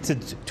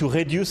committed to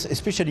reduce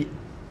especially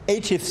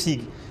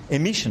HFC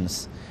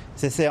emissions.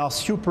 They are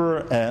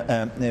super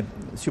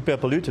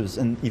polluters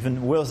and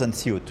even worse than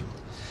CO2.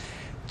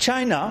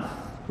 China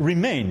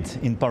remained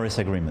in Paris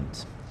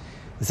Agreement.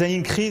 They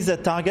increased their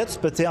targets,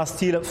 but they are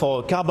still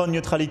for carbon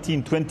neutrality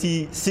in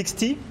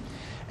 2060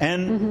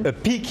 and a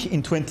peak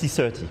in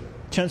 2030.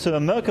 Chancellor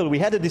Merkel, we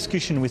had a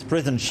discussion with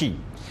President Xi.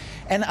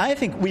 And I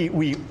think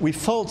we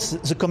felt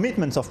the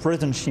commitments of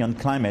President Xi on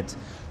climate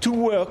to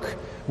work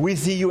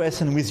with the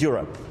US and with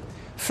Europe.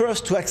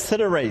 First, to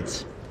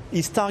accelerate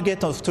his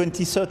target of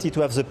 2030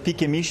 to have the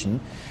peak emission,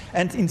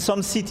 and in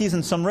some cities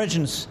and some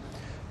regions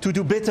to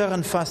do better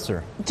and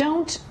faster.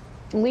 Don't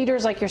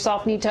leaders like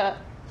yourself need to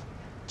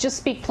just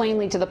speak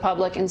plainly to the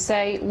public and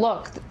say,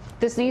 look,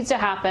 this needs to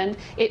happen.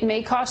 It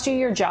may cost you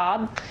your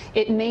job.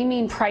 It may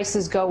mean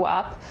prices go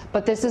up,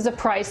 but this is a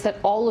price that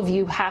all of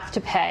you have to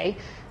pay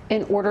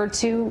in order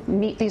to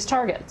meet these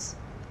targets?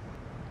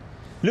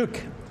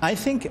 Look, I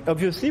think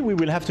obviously we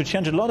will have to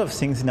change a lot of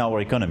things in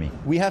our economy.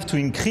 We have to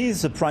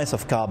increase the price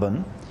of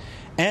carbon,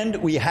 and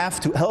we have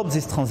to help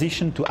this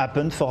transition to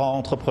happen for our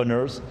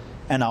entrepreneurs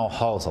and our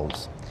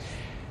households.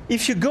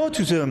 If you go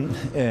to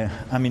the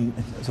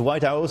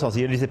White House or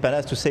the Élysée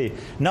Palace to say,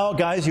 now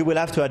guys, you will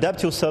have to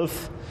adapt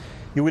yourself,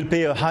 you will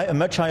pay a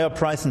much higher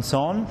price and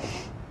so on,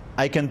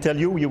 I can tell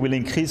you, you will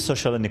increase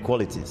social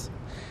inequalities.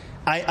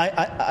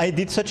 I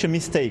did such a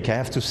mistake, I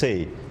have to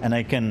say, and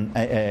I can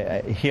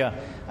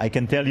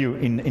tell you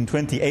in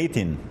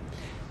 2018,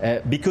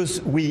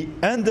 because we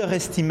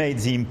underestimate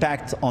the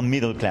impact on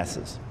middle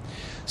classes.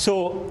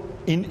 So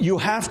you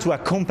have to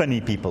accompany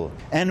people,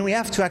 and we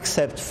have to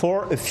accept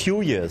for a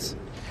few years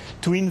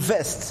to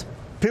invest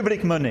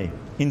public money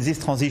in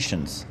these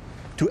transitions,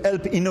 to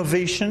help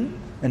innovation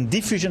and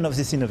diffusion of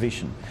this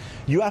innovation.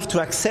 You have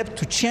to accept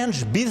to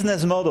change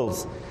business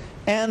models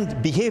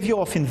and behavior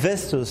of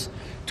investors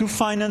to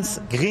finance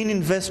green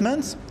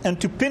investments and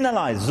to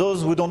penalize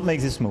those who don't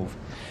make this move.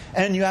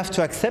 And you have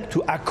to accept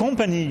to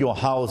accompany your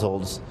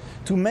households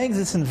to make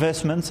these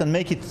investments and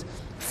make it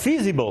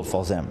feasible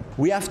for them.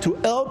 We have to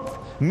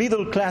help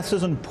middle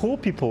classes and poor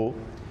people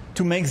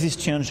to make this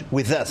change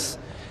with us.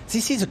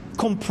 This is a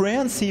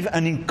comprehensive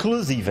and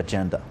inclusive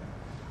agenda.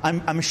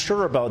 I'm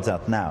sure about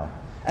that now.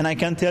 And I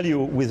can tell you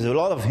with a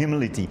lot of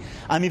humility,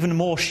 I'm even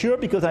more sure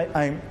because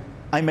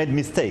I made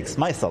mistakes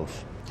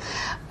myself.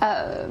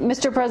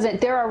 Mr.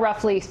 President, there are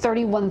roughly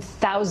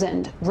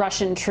 31,000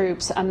 Russian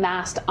troops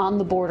amassed on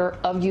the border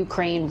of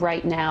Ukraine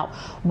right now.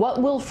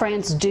 What will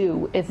France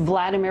do if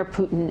Vladimir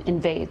Putin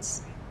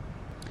invades?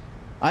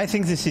 I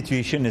think the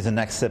situation is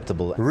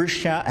unacceptable.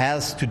 Russia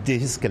has to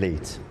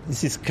de-escalate.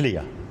 This is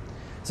clear.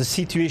 The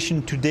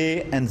situation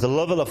today and the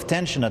level of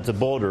tension at the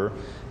border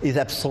is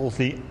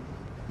absolutely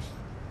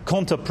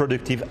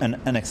counterproductive and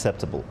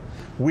unacceptable.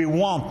 We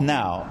want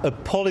now a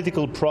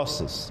political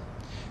process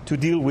to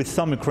deal with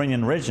some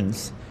Ukrainian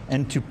regions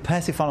and to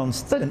pacify on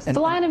But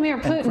Vladimir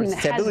Putin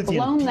has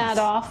blown that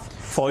off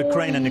for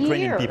Ukraine and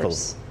Ukrainian people.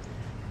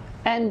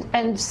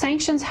 And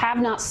sanctions have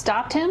not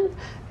stopped him.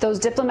 Those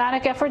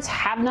diplomatic efforts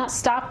have not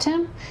stopped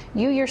him.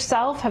 You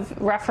yourself have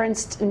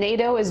referenced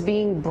NATO as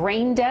being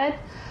brain dead.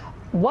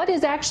 What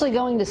is actually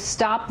going to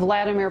stop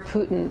Vladimir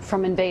Putin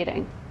from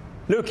invading?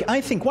 Look,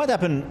 I think what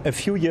happened a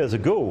few years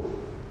ago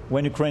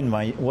when Ukraine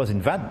was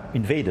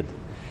invaded,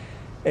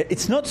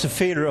 it's not the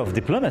failure of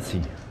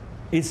diplomacy.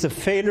 It's the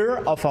failure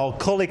of our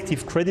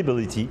collective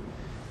credibility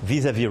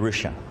vis-à-vis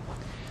Russia.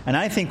 And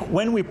I think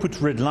when we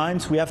put red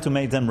lines, we have to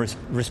make them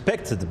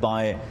respected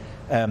by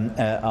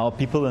our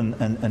people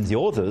and the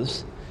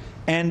others.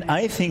 And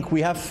I think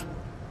we have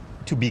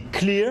to be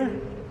clear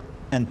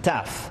and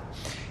tough.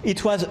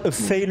 It was a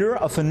failure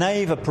of a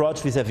naive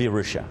approach vis-à-vis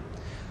Russia.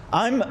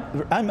 I'm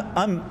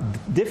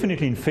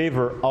definitely in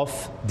favor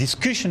of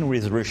discussion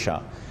with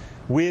Russia,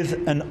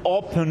 with an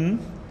open,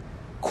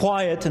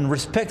 quiet and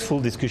respectful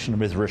discussion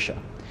with Russia.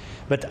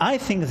 But I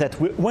think that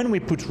when we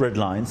put red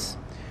lines,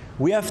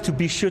 we have to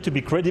be sure to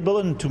be credible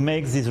and to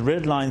make these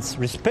red lines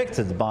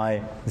respected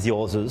by the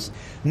others.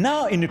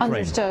 Now in Ukraine,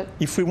 Understood.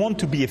 If we want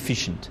to be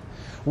efficient,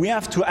 we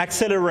have to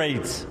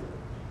accelerate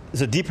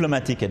the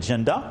diplomatic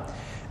agenda,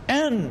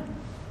 and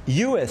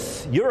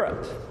US,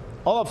 Europe,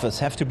 all of us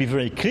have to be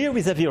very clear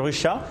vis-à-vis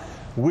Russia.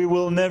 We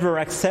will never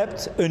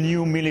accept a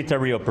new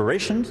military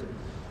operation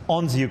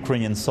on the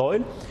Ukrainian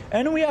soil,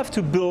 and we have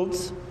to build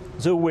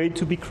the way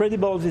to be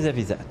credible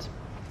vis-à-vis that.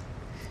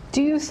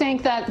 Do you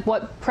think that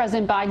what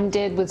President Biden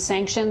did with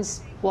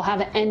sanctions will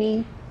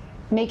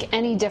make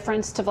any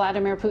difference to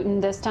Vladimir Putin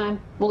this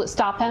time? Will it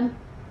stop him?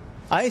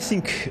 I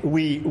think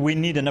we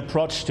need an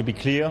approach, to be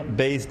clear,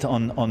 based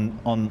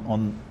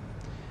on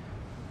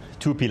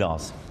two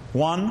pillars.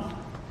 One,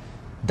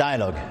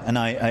 dialogue, and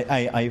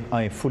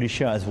I fully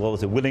share as well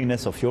the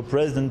willingness of your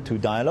president to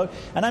dialogue,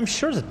 and I'm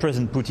sure that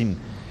President Putin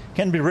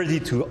can be ready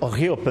to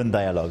reopen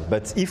dialogue.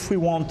 But if we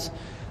want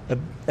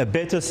a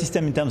better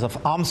system in terms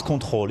of arms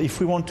control, if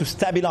we want to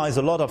stabilize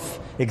a lot of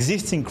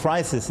existing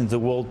crises in the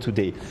world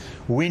today,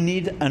 we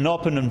need an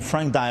open and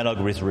frank dialogue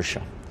with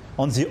Russia.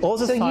 On the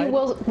other side,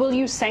 will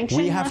you sanction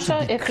we have Russia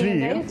to be if he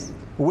clear invades?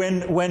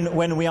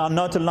 when we are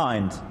not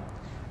aligned.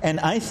 And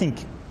I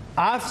think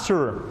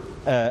after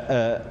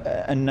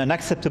an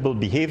unacceptable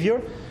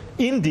behavior,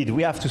 indeed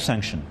we have to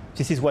sanction.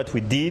 This is what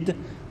we did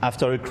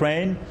after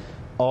Ukraine,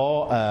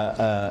 or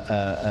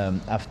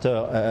after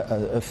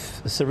a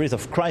series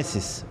of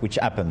crises which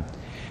happened.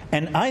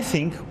 And I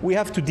think we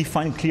have to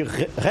define clear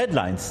red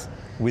lines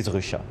with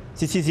Russia.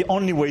 This is the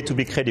only way to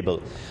be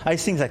credible. I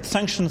think that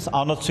sanctions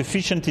are not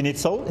sufficient in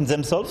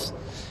themselves,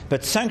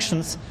 but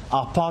sanctions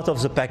are part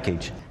of the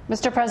package.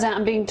 Mr. President,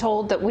 I'm being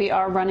told that we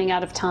are running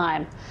out of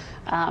time,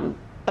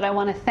 but I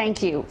want to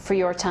thank you for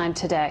your time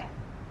today.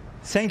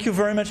 Thank you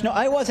very much. No,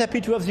 I was happy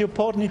to have the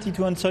opportunity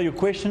to answer your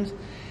questions.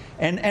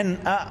 And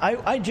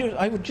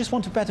I would just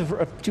want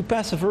to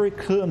pass a very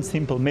clear and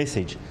simple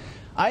message.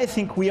 I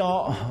think we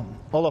are,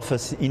 all of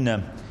us, in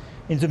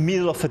the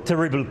middle of a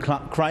terrible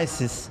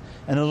crisis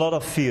and a lot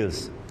of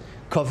fears.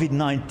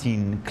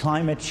 COVID-19,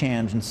 climate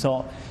change, and so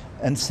on,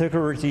 and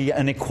security,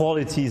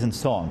 inequalities, and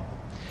so on.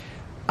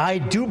 I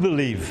do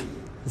believe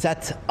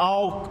that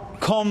our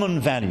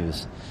common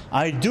values,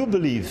 I do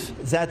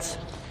believe that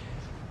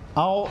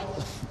our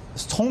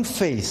strong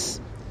faith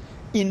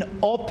in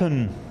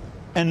open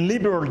and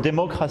liberal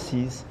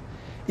democracies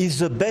is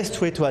the best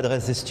way to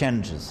address these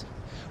challenges.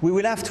 We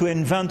will have to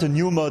invent a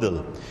new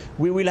model.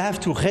 We will have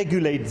to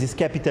regulate this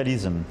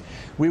capitalism.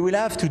 We will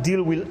have to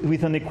deal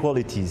with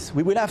inequalities.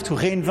 We will have to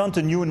reinvent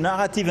a new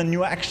narrative and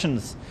new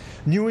actions,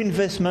 new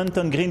investment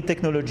on green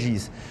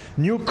technologies,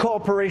 new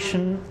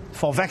cooperation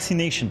for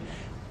vaccination.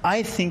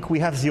 I think we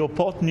have the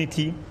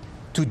opportunity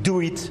to do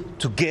it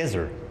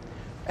together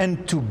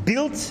and to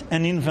build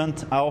and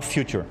invent our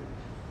future.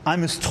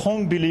 I'm a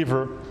strong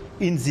believer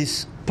in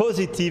this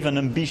positive and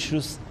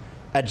ambitious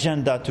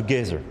agenda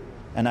together.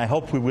 And I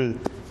hope we will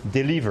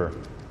deliver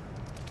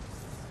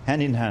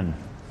hand in hand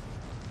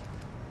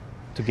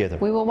together.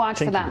 We will watch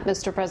for that,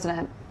 Mr.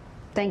 President.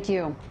 Thank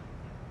you.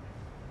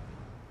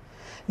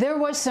 There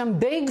was some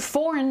big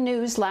foreign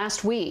news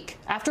last week.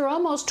 After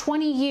almost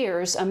 20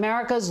 years,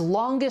 America's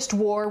longest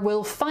war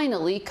will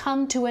finally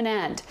come to an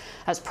end,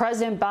 as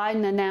President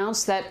Biden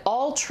announced that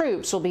all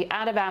troops will be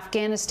out of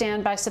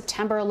Afghanistan by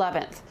September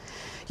 11th.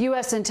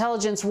 U.S.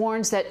 intelligence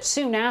warns that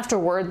soon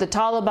afterward, the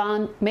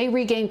Taliban may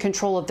regain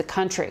control of the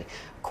country.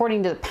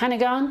 According to the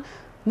Pentagon,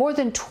 more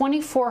than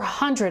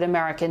 2,400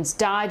 Americans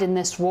died in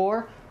this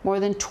war.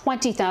 More than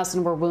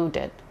 20,000 were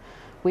wounded.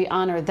 We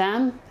honor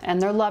them and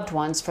their loved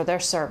ones for their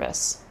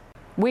service.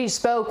 We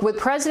spoke with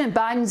President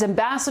Biden's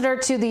ambassador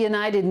to the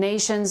United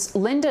Nations,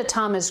 Linda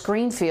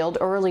Thomas-Greenfield,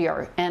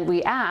 earlier, and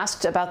we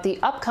asked about the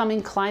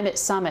upcoming climate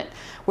summit,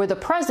 where the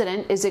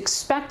president is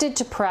expected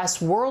to press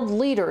world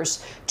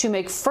leaders to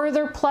make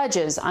further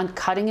pledges on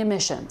cutting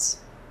emissions.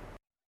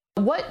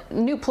 What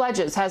new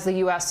pledges has the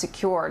U.S.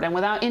 secured? And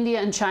without India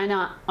and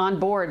China on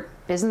board,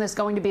 isn't this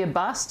going to be a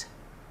bust?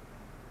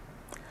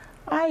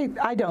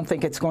 I don't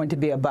think it's going to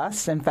be a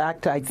bust. In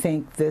fact, I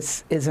think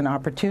this is an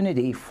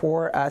opportunity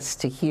for us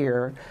to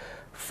hear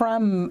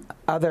from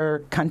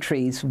other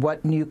countries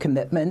what new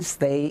commitments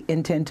they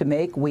intend to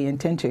make. We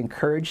intend to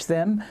encourage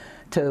them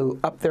to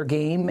up their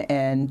game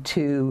and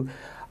to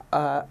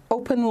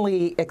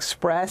openly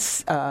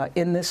express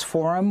in this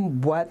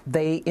forum what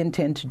they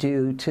intend to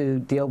do to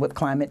deal with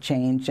climate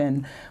change.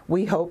 And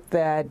we hope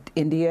that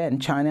India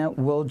and China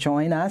will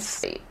join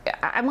us.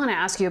 I want to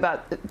ask you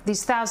about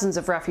these thousands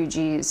of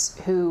refugees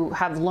who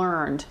have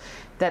learned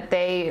that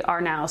they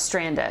are now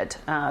stranded.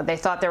 They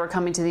thought they were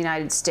coming to the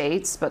United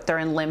States, but they're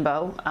in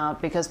limbo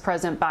because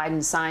President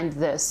Biden signed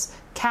this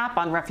cap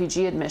on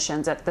refugee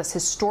admissions at this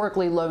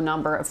historically low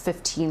number of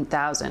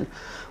 15,000.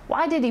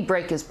 Why did he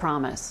break his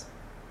promise?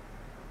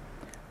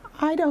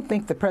 I don't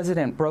think the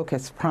president broke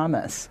his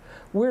promise.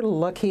 We're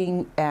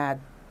looking at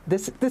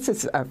this. This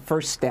is a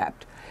first step,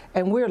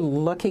 and we're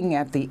looking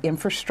at the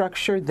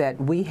infrastructure that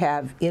we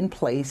have in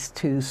place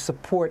to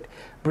support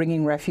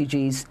bringing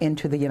refugees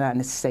into the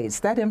United States.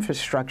 That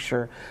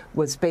infrastructure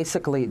was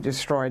basically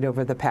destroyed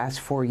over the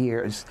past 4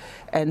 years.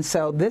 And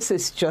so this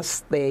is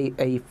just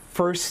a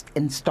first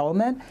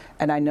installment,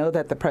 and I know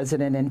that the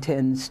president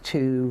intends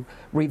to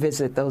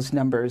revisit those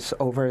numbers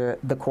over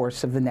the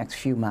course of the next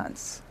few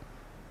months.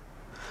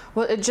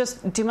 Well,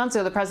 just 2 months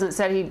ago, the president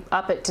said he'd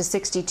up it to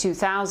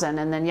 62,000,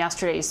 and then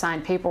yesterday he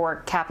signed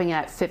paperwork capping it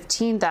at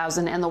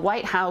 15,000, and the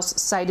White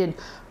House cited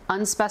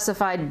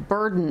unspecified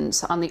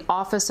burdens on the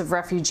Office of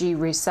Refugee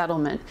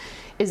Resettlement.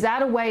 Is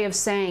that a way of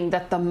saying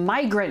that the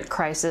migrant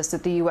crisis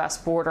at the U.S.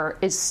 border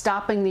is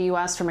stopping the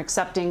U.S. from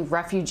accepting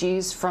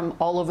refugees from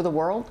all over the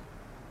world?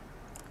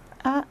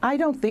 I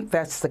don't think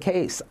that's the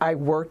case. I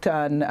worked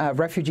on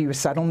refugee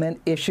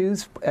resettlement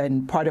issues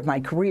in part of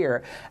my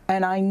career,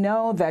 and I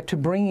know that to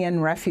bring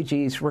in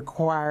refugees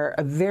require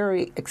a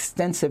very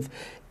extensive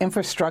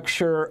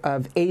infrastructure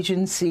of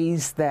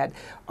agencies that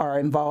are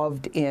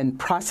involved in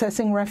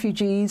processing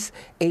refugees,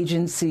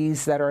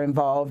 agencies that are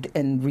involved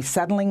in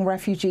resettling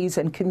refugees,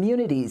 and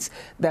communities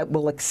that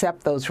will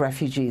accept those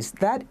refugees.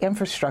 That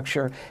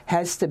infrastructure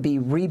has to be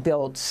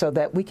rebuilt so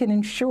that we can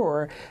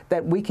ensure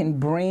that we can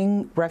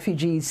bring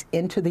refugees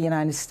into the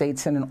United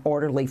States in an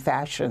orderly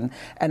fashion.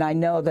 And I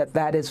know that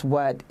that is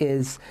what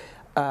is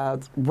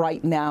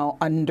right now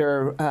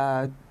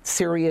under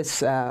serious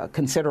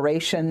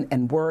consideration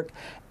and work,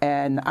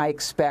 and I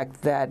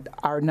expect that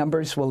our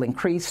numbers will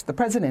increase. The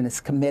president is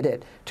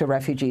committed to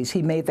refugees.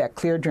 He made that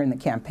clear during the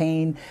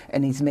campaign,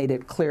 and he's made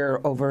it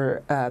clear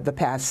over the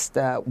past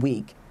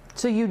week.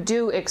 So you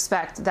do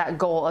expect that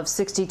goal of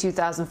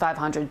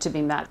 62,500 to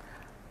be met?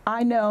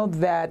 I know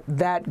that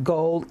that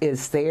goal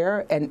is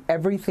there, and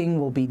everything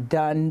will be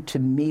done to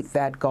meet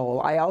that goal.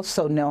 I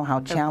also know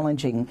how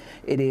challenging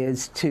it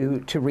is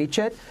to reach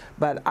it,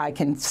 but I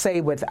can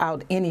say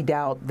without any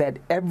doubt that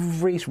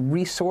every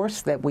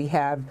resource that we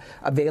have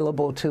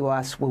available to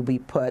us will be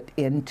put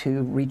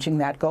into reaching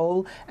that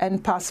goal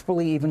and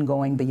possibly even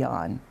going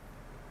beyond.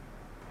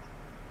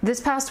 This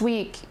past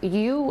week,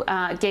 you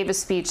gave a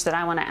speech that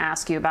I want to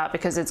ask you about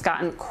because it's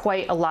gotten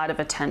quite a lot of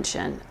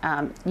attention.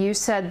 You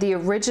said the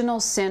original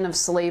sin of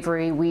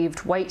slavery weaved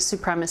white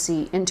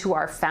supremacy into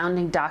our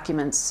founding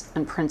documents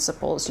and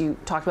principles. You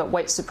talked about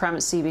white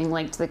supremacy being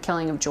linked to the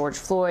killing of George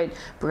Floyd,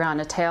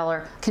 Breonna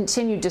Taylor,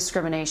 continued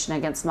discrimination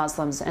against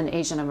Muslims and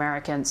Asian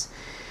Americans.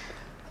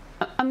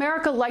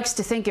 America likes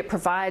to think it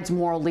provides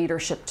moral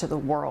leadership to the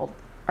world.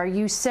 Are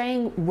you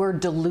saying we're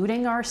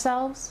deluding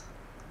ourselves?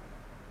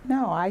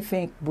 No, I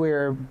think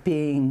we're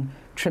being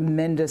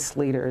tremendous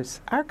leaders.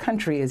 Our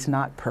country is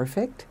not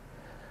perfect,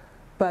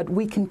 but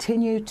we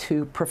continue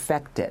to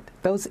perfect it.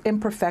 Those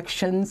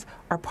imperfections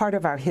are part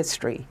of our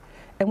history,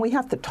 and we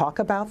have to talk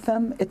about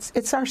them.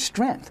 It's our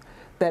strength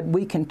that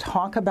we can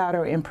talk about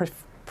our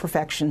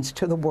imperfections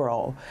to the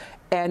world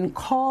and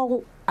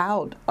call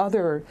out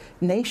other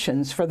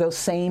nations for those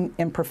same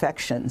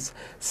imperfections.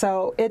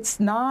 So it's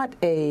not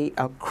a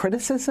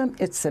criticism,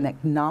 it's an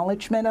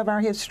acknowledgement of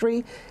our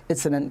history,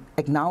 it's an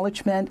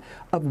acknowledgement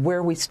of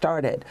where we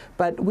started.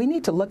 But we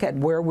need to look at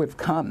where we've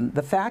come.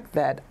 The fact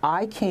that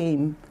I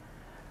came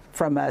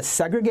from a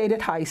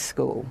segregated high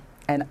school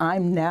and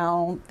I'm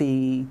now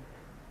the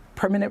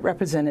permanent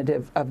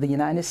representative of the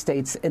United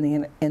States at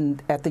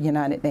the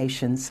United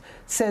Nations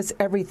says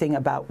everything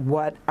about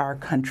what our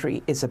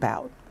country is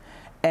about.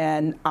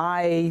 And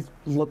I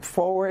look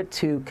forward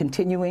to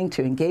continuing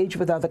to engage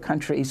with other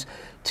countries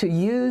to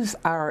use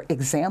our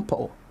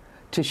example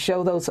to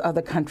show those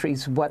other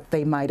countries what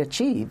they might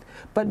achieve.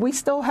 But we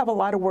still have a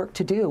lot of work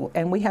to do,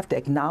 and we have to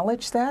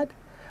acknowledge that,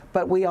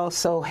 but we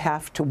also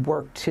have to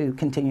work to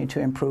continue to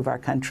improve our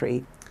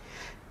country.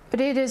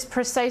 But it is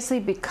precisely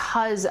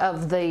because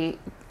of the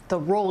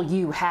role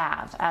you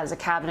have as a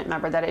cabinet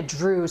member that it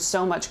drew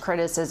so much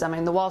criticism. I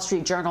mean, the Wall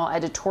Street Journal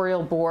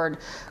editorial board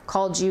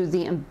called you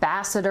the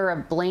ambassador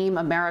of Blame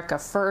America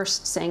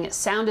First, saying it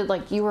sounded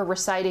like you were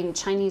reciting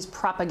Chinese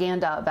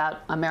propaganda about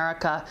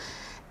America,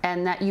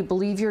 and that you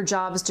believe your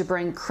job is to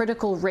bring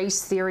critical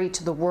race theory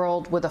to the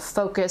world with a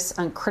focus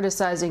on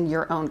criticizing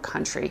your own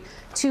country.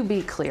 To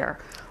be clear,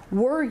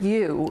 were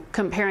you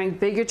comparing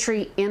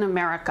bigotry in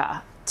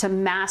America to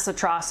mass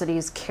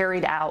atrocities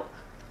carried out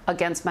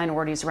against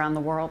minorities around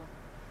the world?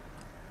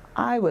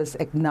 I was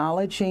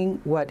acknowledging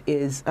what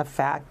is a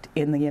fact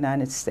in the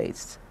United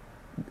States.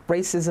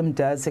 Racism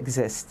does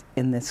exist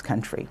in this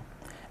country.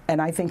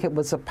 And I think it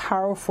was a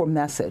powerful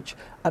message.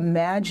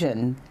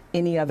 Imagine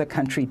any other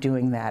country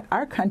doing that.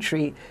 Our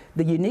country,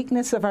 the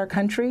uniqueness of our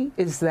country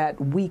is that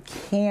we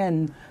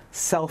can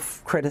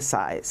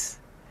self-criticize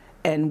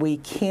and we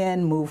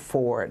can move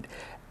forward.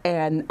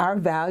 And our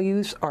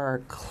values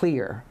are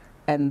clear.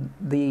 And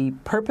the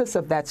purpose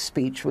of that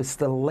speech was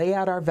to lay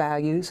out our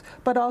values,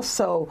 but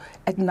also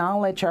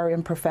acknowledge our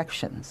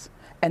imperfections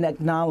and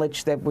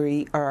acknowledge that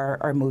we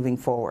are moving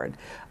forward.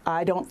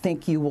 I don't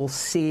think you will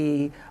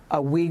see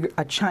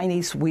a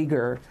Chinese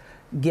Uyghur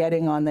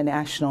getting on the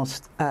national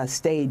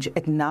stage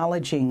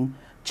acknowledging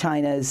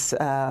China's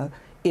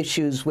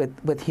issues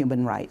with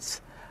human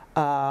rights.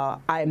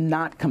 I'm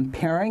not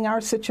comparing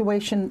our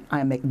situation.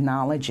 I'm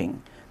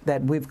acknowledging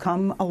that we've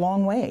come a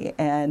long way,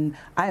 and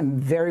I'm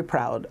very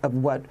proud of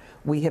what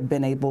we have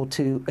been able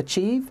to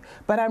achieve,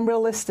 but I'm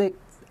realistic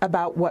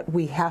about what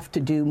we have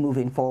to do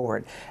moving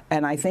forward.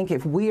 And I think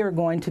if we are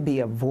going to be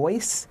a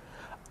voice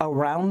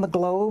around the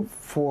globe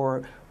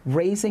for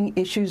raising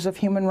issues of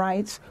human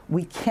rights,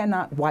 we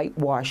cannot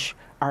whitewash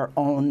our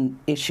own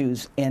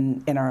issues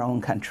in our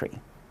own country.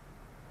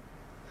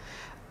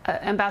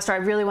 Ambassador, I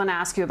really want to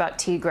ask you about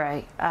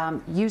Tigray.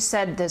 You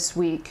said this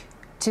week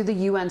to the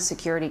UN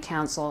Security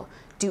Council,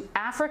 do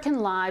African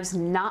lives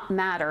not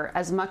matter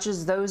as much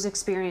as those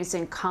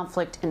experiencing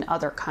conflict in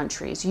other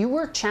countries? You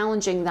were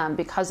challenging them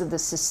because of the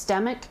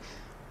systemic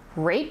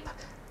rape,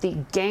 the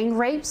gang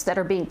rapes that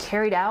are being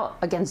carried out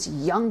against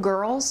young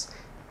girls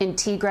in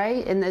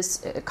Tigray, in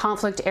this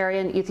conflict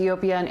area in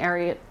Ethiopia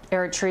and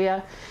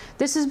Eritrea.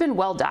 This has been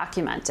well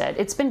documented.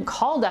 It's been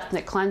called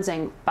ethnic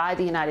cleansing by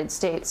the United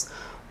States.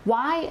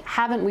 Why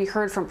haven't we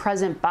heard from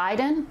President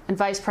Biden and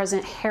Vice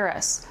President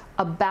Harris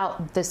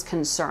about this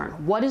concern?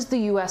 What is the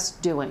U.S.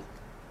 doing?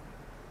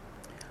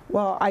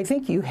 Well, I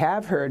think you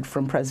have heard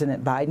from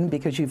President Biden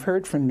because you've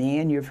heard from me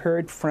and you've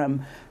heard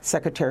from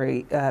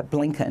Secretary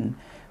Blinken.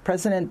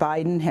 President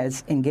Biden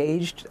has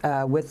engaged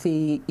with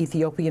the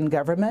Ethiopian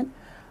government.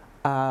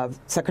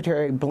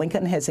 Secretary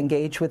Blinken has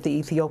engaged with the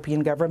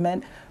Ethiopian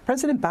government.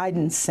 President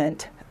Biden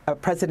sent a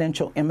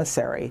presidential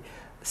emissary,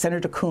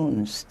 Senator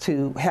Coons,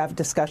 to have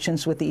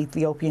discussions with the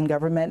Ethiopian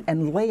government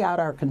and lay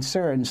out our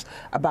concerns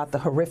about the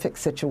horrific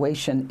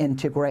situation in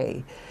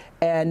Tigray.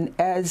 And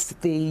as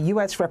the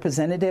U.S.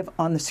 representative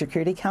on the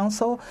Security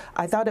Council,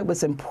 I thought it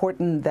was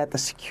important that the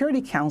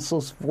Security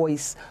Council's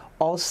voice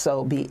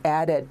also be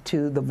added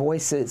to the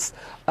voices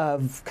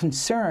of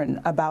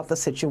concern about the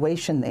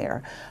situation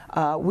there.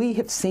 We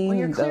have seen well,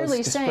 you're clearly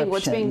those saying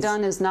what's being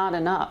done is not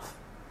enough.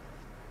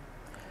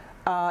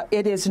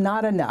 It is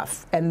not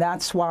enough, and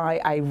that's why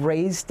I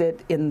raised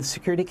it in the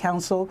Security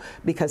Council,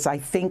 because I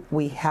think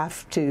we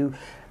have to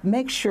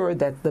make sure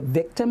that the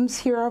victims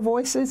hear our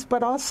voices,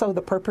 but also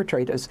the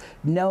perpetrators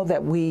know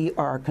that we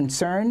are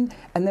concerned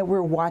and that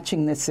we're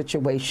watching this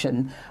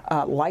situation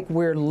like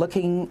we're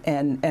looking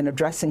and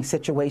addressing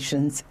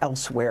situations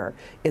elsewhere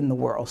in the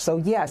world. So,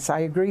 yes, I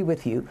agree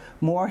with you.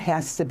 More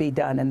has to be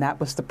done, and that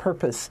was the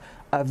purpose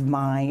of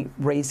my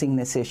raising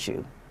this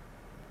issue.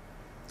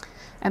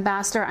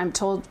 Ambassador, I'm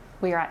told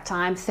we are at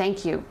time.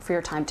 Thank you for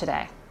your time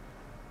today.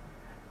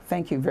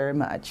 Thank you very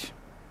much.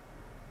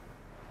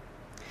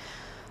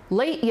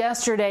 Late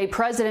yesterday,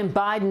 President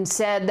Biden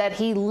said that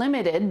he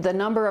limited the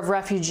number of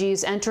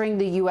refugees entering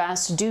the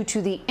U.S. due to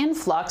the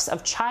influx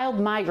of child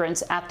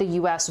migrants at the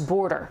U.S.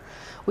 border.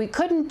 We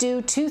couldn't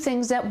do two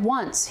things at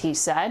once, he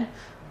said,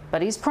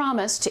 but he's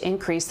promised to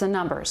increase the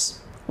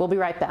numbers. We'll be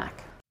right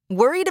back.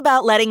 Worried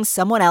about letting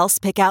someone else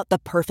pick out the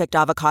perfect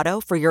avocado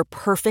for your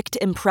perfect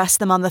impress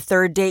them on the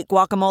third date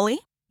guacamole?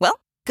 Well,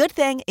 good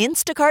thing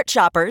Instacart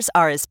shoppers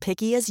are as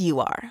picky as you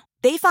are.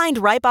 They find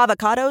ripe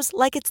avocados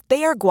like it's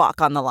their guac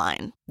on the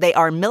line. They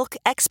are milk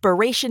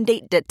expiration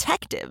date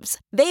detectives.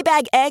 They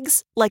bag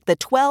eggs like the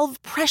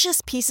 12 precious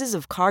pieces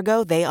of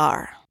cargo they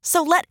are.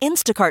 So let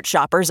Instacart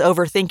shoppers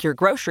overthink your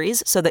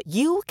groceries so that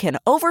you can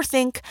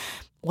overthink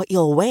what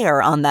you'll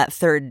wear on that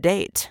third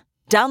date.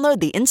 Download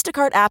the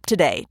Instacart app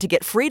today to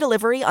get free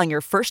delivery on your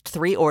first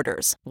 3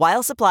 orders,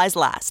 while supplies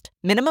last.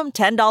 Minimum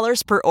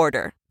 $10 per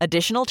order.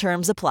 Additional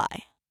terms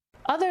apply.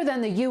 Other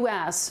than the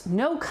U.S.,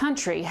 no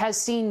country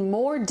has seen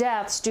more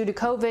deaths due to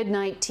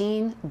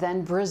COVID-19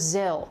 than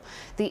Brazil.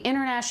 The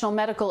International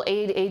Medical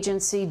Aid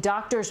Agency,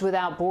 Doctors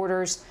Without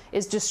Borders,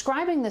 is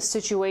describing the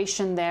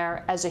situation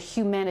there as a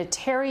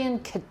humanitarian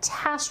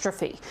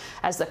catastrophe,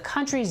 as the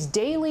country's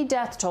daily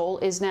death toll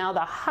is now the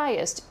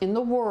highest in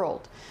the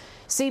world.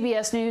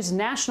 CBS News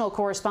national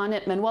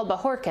correspondent Manuel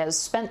Bajorquez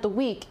spent the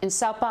week in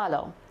Sao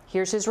Paulo.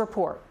 Here's his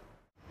report.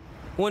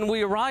 When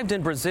we arrived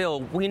in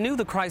Brazil, we knew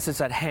the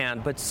crisis at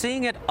hand, but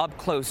seeing it up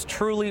close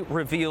truly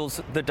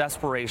reveals the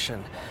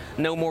desperation.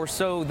 No more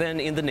so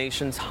than in the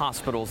nation's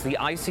hospitals, the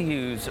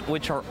ICUs,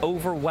 which are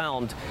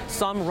overwhelmed,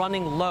 some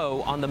running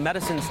low on the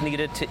medicines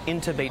needed to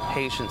intubate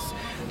patients.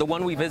 The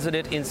one we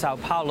visited in Sao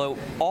Paulo,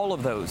 all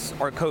of those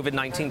are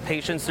COVID-19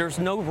 patients. There's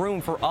no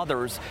room for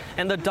others.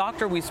 And the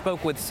doctor we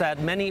spoke with said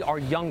many are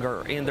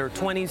younger, in their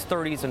 20s,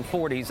 30s, and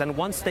 40s. And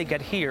once they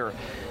get here,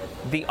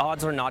 the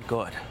odds are not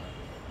good.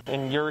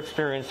 In your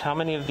experience, how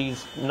many of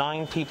these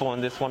 9 people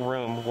in this one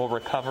room will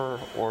recover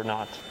or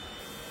not?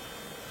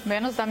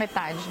 Menos da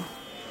metade.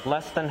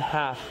 Less than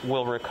half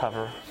will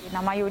recover.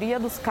 Na maioria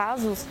dos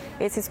casos,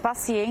 esses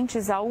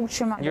pacientes, a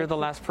última... You're the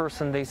last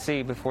person they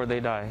see before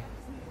they die.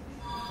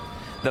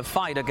 The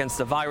fight against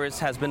the virus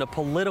has been a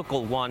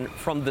political one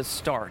from the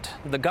start.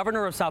 The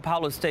governor of Sao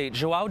Paulo State,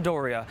 João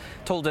Doria,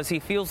 told us he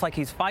feels like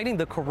he's fighting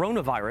the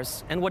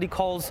coronavirus and what he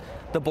calls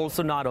the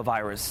Bolsonaro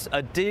virus,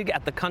 a dig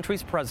at the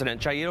country's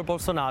president, Jair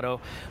Bolsonaro,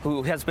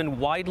 who has been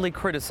widely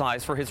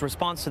criticized for his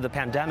response to the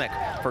pandemic,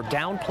 for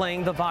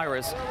downplaying the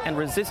virus and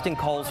resisting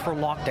calls for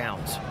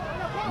lockdowns.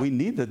 We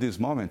need at this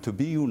moment to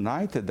be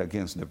united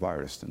against the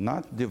virus,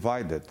 not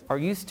divided. Are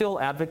you still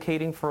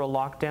advocating for a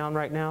lockdown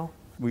right now?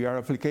 We are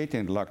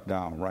advocating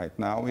lockdown right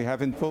now. We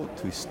haven't voted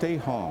to stay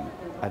home.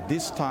 At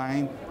this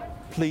time,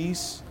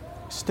 please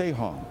stay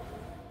home.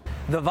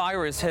 The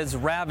virus has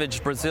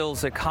ravaged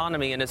Brazil's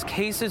economy, and as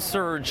cases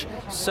surge,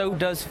 so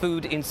does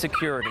food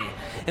insecurity.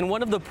 In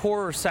one of the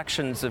poorer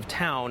sections of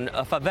town,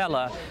 a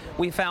favela,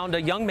 we found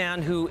a young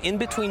man who, in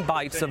between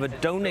bites of a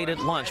donated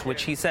lunch,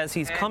 which he says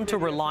he's come to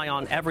rely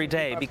on every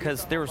day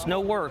because there's no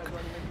work,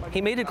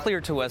 he made it clear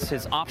to us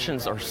his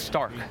options are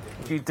stark.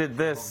 If you did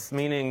this,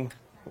 meaning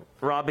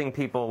robbing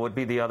people would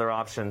be the other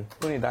option.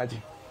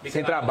 Oportunidade.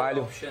 Sem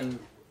trabalho.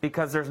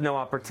 Because there's no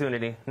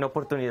opportunity, no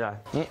oportunidad.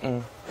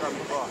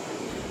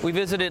 We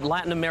visited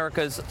Latin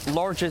America's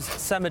largest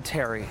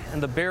cemetery,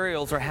 and the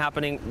burials are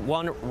happening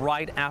one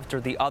right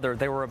after the other.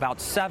 There were about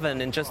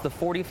 7 in just the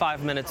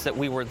 45 minutes that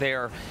we were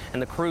there,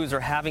 and the crews are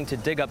having to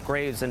dig up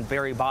graves and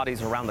bury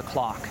bodies around the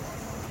clock.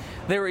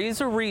 There is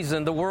a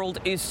reason the world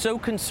is so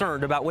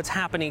concerned about what's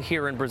happening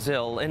here in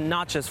Brazil, and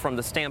not just from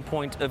the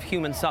standpoint of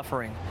human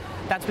suffering.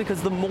 That's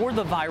because the more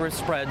the virus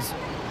spreads,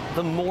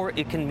 the more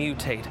it can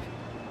mutate.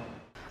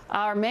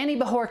 Our Manny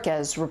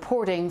Bajorquez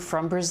reporting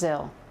from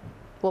Brazil.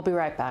 We'll be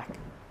right back.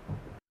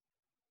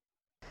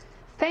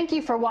 Thank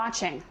you for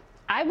watching.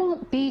 I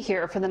won't be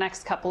here for the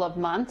next couple of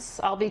months.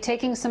 I'll be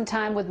taking some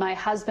time with my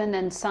husband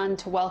and son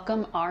to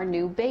welcome our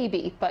new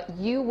baby, but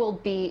you will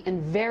be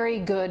in very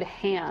good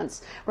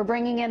hands. We're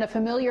bringing in a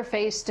familiar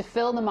face to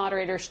fill the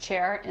moderator's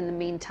chair. In the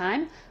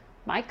meantime,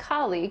 my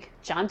colleague,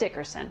 John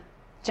Dickerson.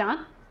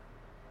 John?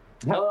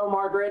 Hello,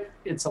 Margaret.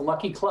 It's a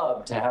lucky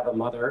club to have a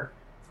mother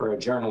for a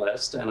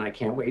journalist, and I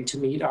can't wait to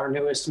meet our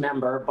newest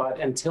member. But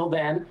until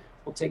then,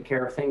 we'll take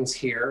care of things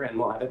here, and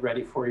we'll have it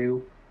ready for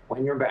you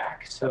when you're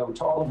back. So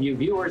to all of you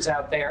viewers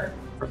out there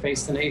for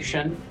Face the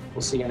Nation,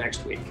 we'll see you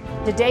next week.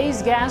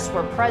 Today's guests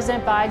were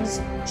President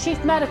Biden's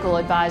chief medical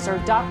advisor,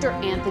 Dr.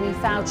 Anthony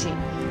Fauci,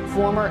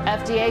 former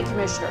FDA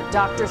Commissioner,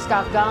 Dr.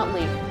 Scott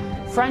Gottlieb,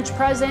 French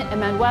President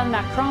Emmanuel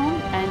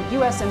Macron, and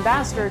U.S.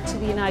 Ambassador to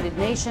the United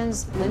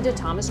Nations, Linda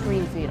Thomas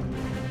Greenfield.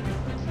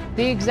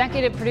 The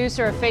executive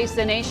producer of Face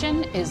the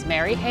Nation is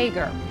Mary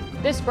Hager.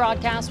 This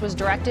broadcast was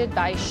directed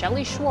by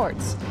Shelley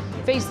Schwartz.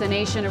 Face the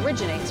Nation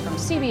originates from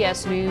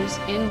CBS News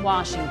in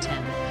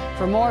Washington.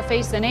 For more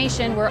Face the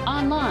Nation, we're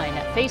online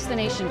at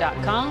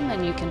facethenation.com,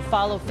 and you can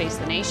follow Face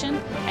the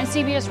Nation and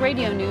CBS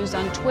Radio News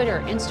on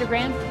Twitter,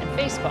 Instagram, and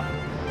Facebook.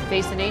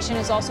 Face the Nation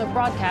is also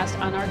broadcast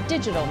on our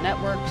digital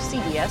network,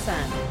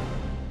 CBSN.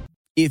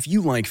 If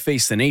you like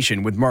Face the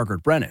Nation with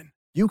Margaret Brennan,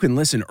 you can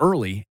listen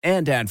early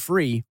and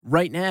ad-free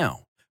right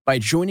now by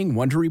joining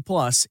Wondery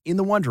Plus in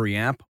the Wondery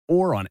app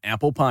or on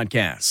Apple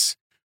Podcasts.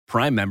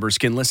 Prime members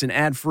can listen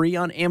ad-free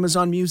on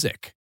Amazon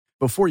Music.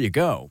 Before you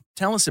go,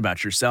 tell us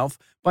about yourself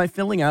by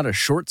filling out a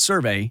short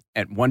survey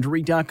at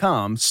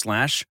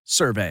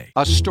Wondery.com/survey.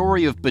 A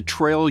story of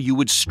betrayal you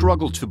would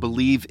struggle to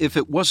believe if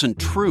it wasn't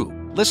true.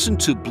 Listen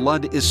to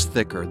Blood is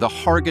Thicker, the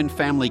Hargan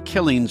family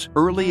killings,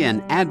 early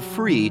and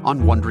ad-free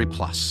on Wondery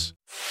Plus.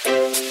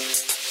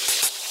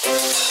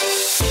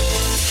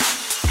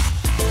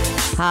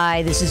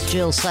 Hi, this is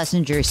Jill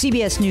Schlesinger,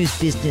 CBS News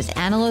business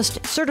analyst,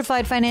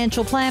 certified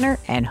financial planner,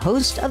 and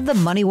host of the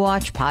Money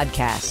Watch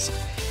podcast.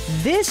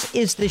 This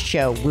is the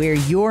show where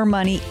your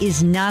money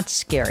is not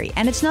scary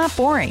and it's not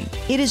boring.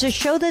 It is a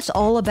show that's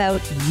all about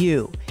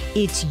you.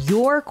 It's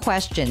your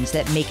questions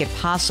that make it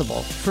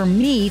possible for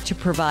me to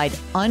provide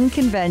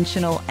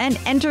unconventional and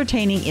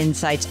entertaining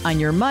insights on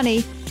your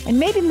money, and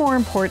maybe more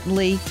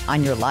importantly,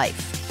 on your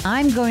life.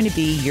 I'm going to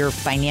be your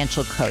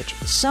financial coach,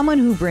 someone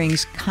who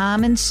brings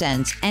common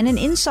sense and an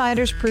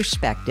insider's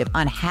perspective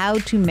on how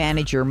to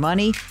manage your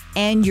money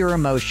and your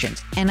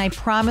emotions. And I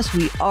promise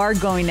we are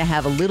going to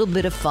have a little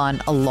bit of fun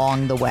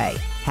along the way.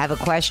 Have a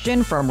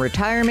question from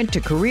retirement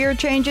to career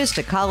changes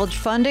to college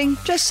funding?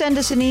 Just send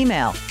us an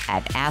email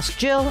at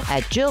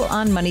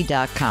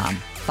askjill@jillonmoney.com.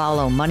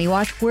 Follow Money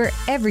Watch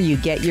wherever you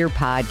get your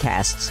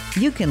podcasts.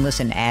 You can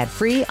listen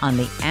ad-free on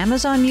the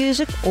Amazon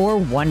Music or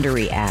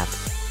Wondery app.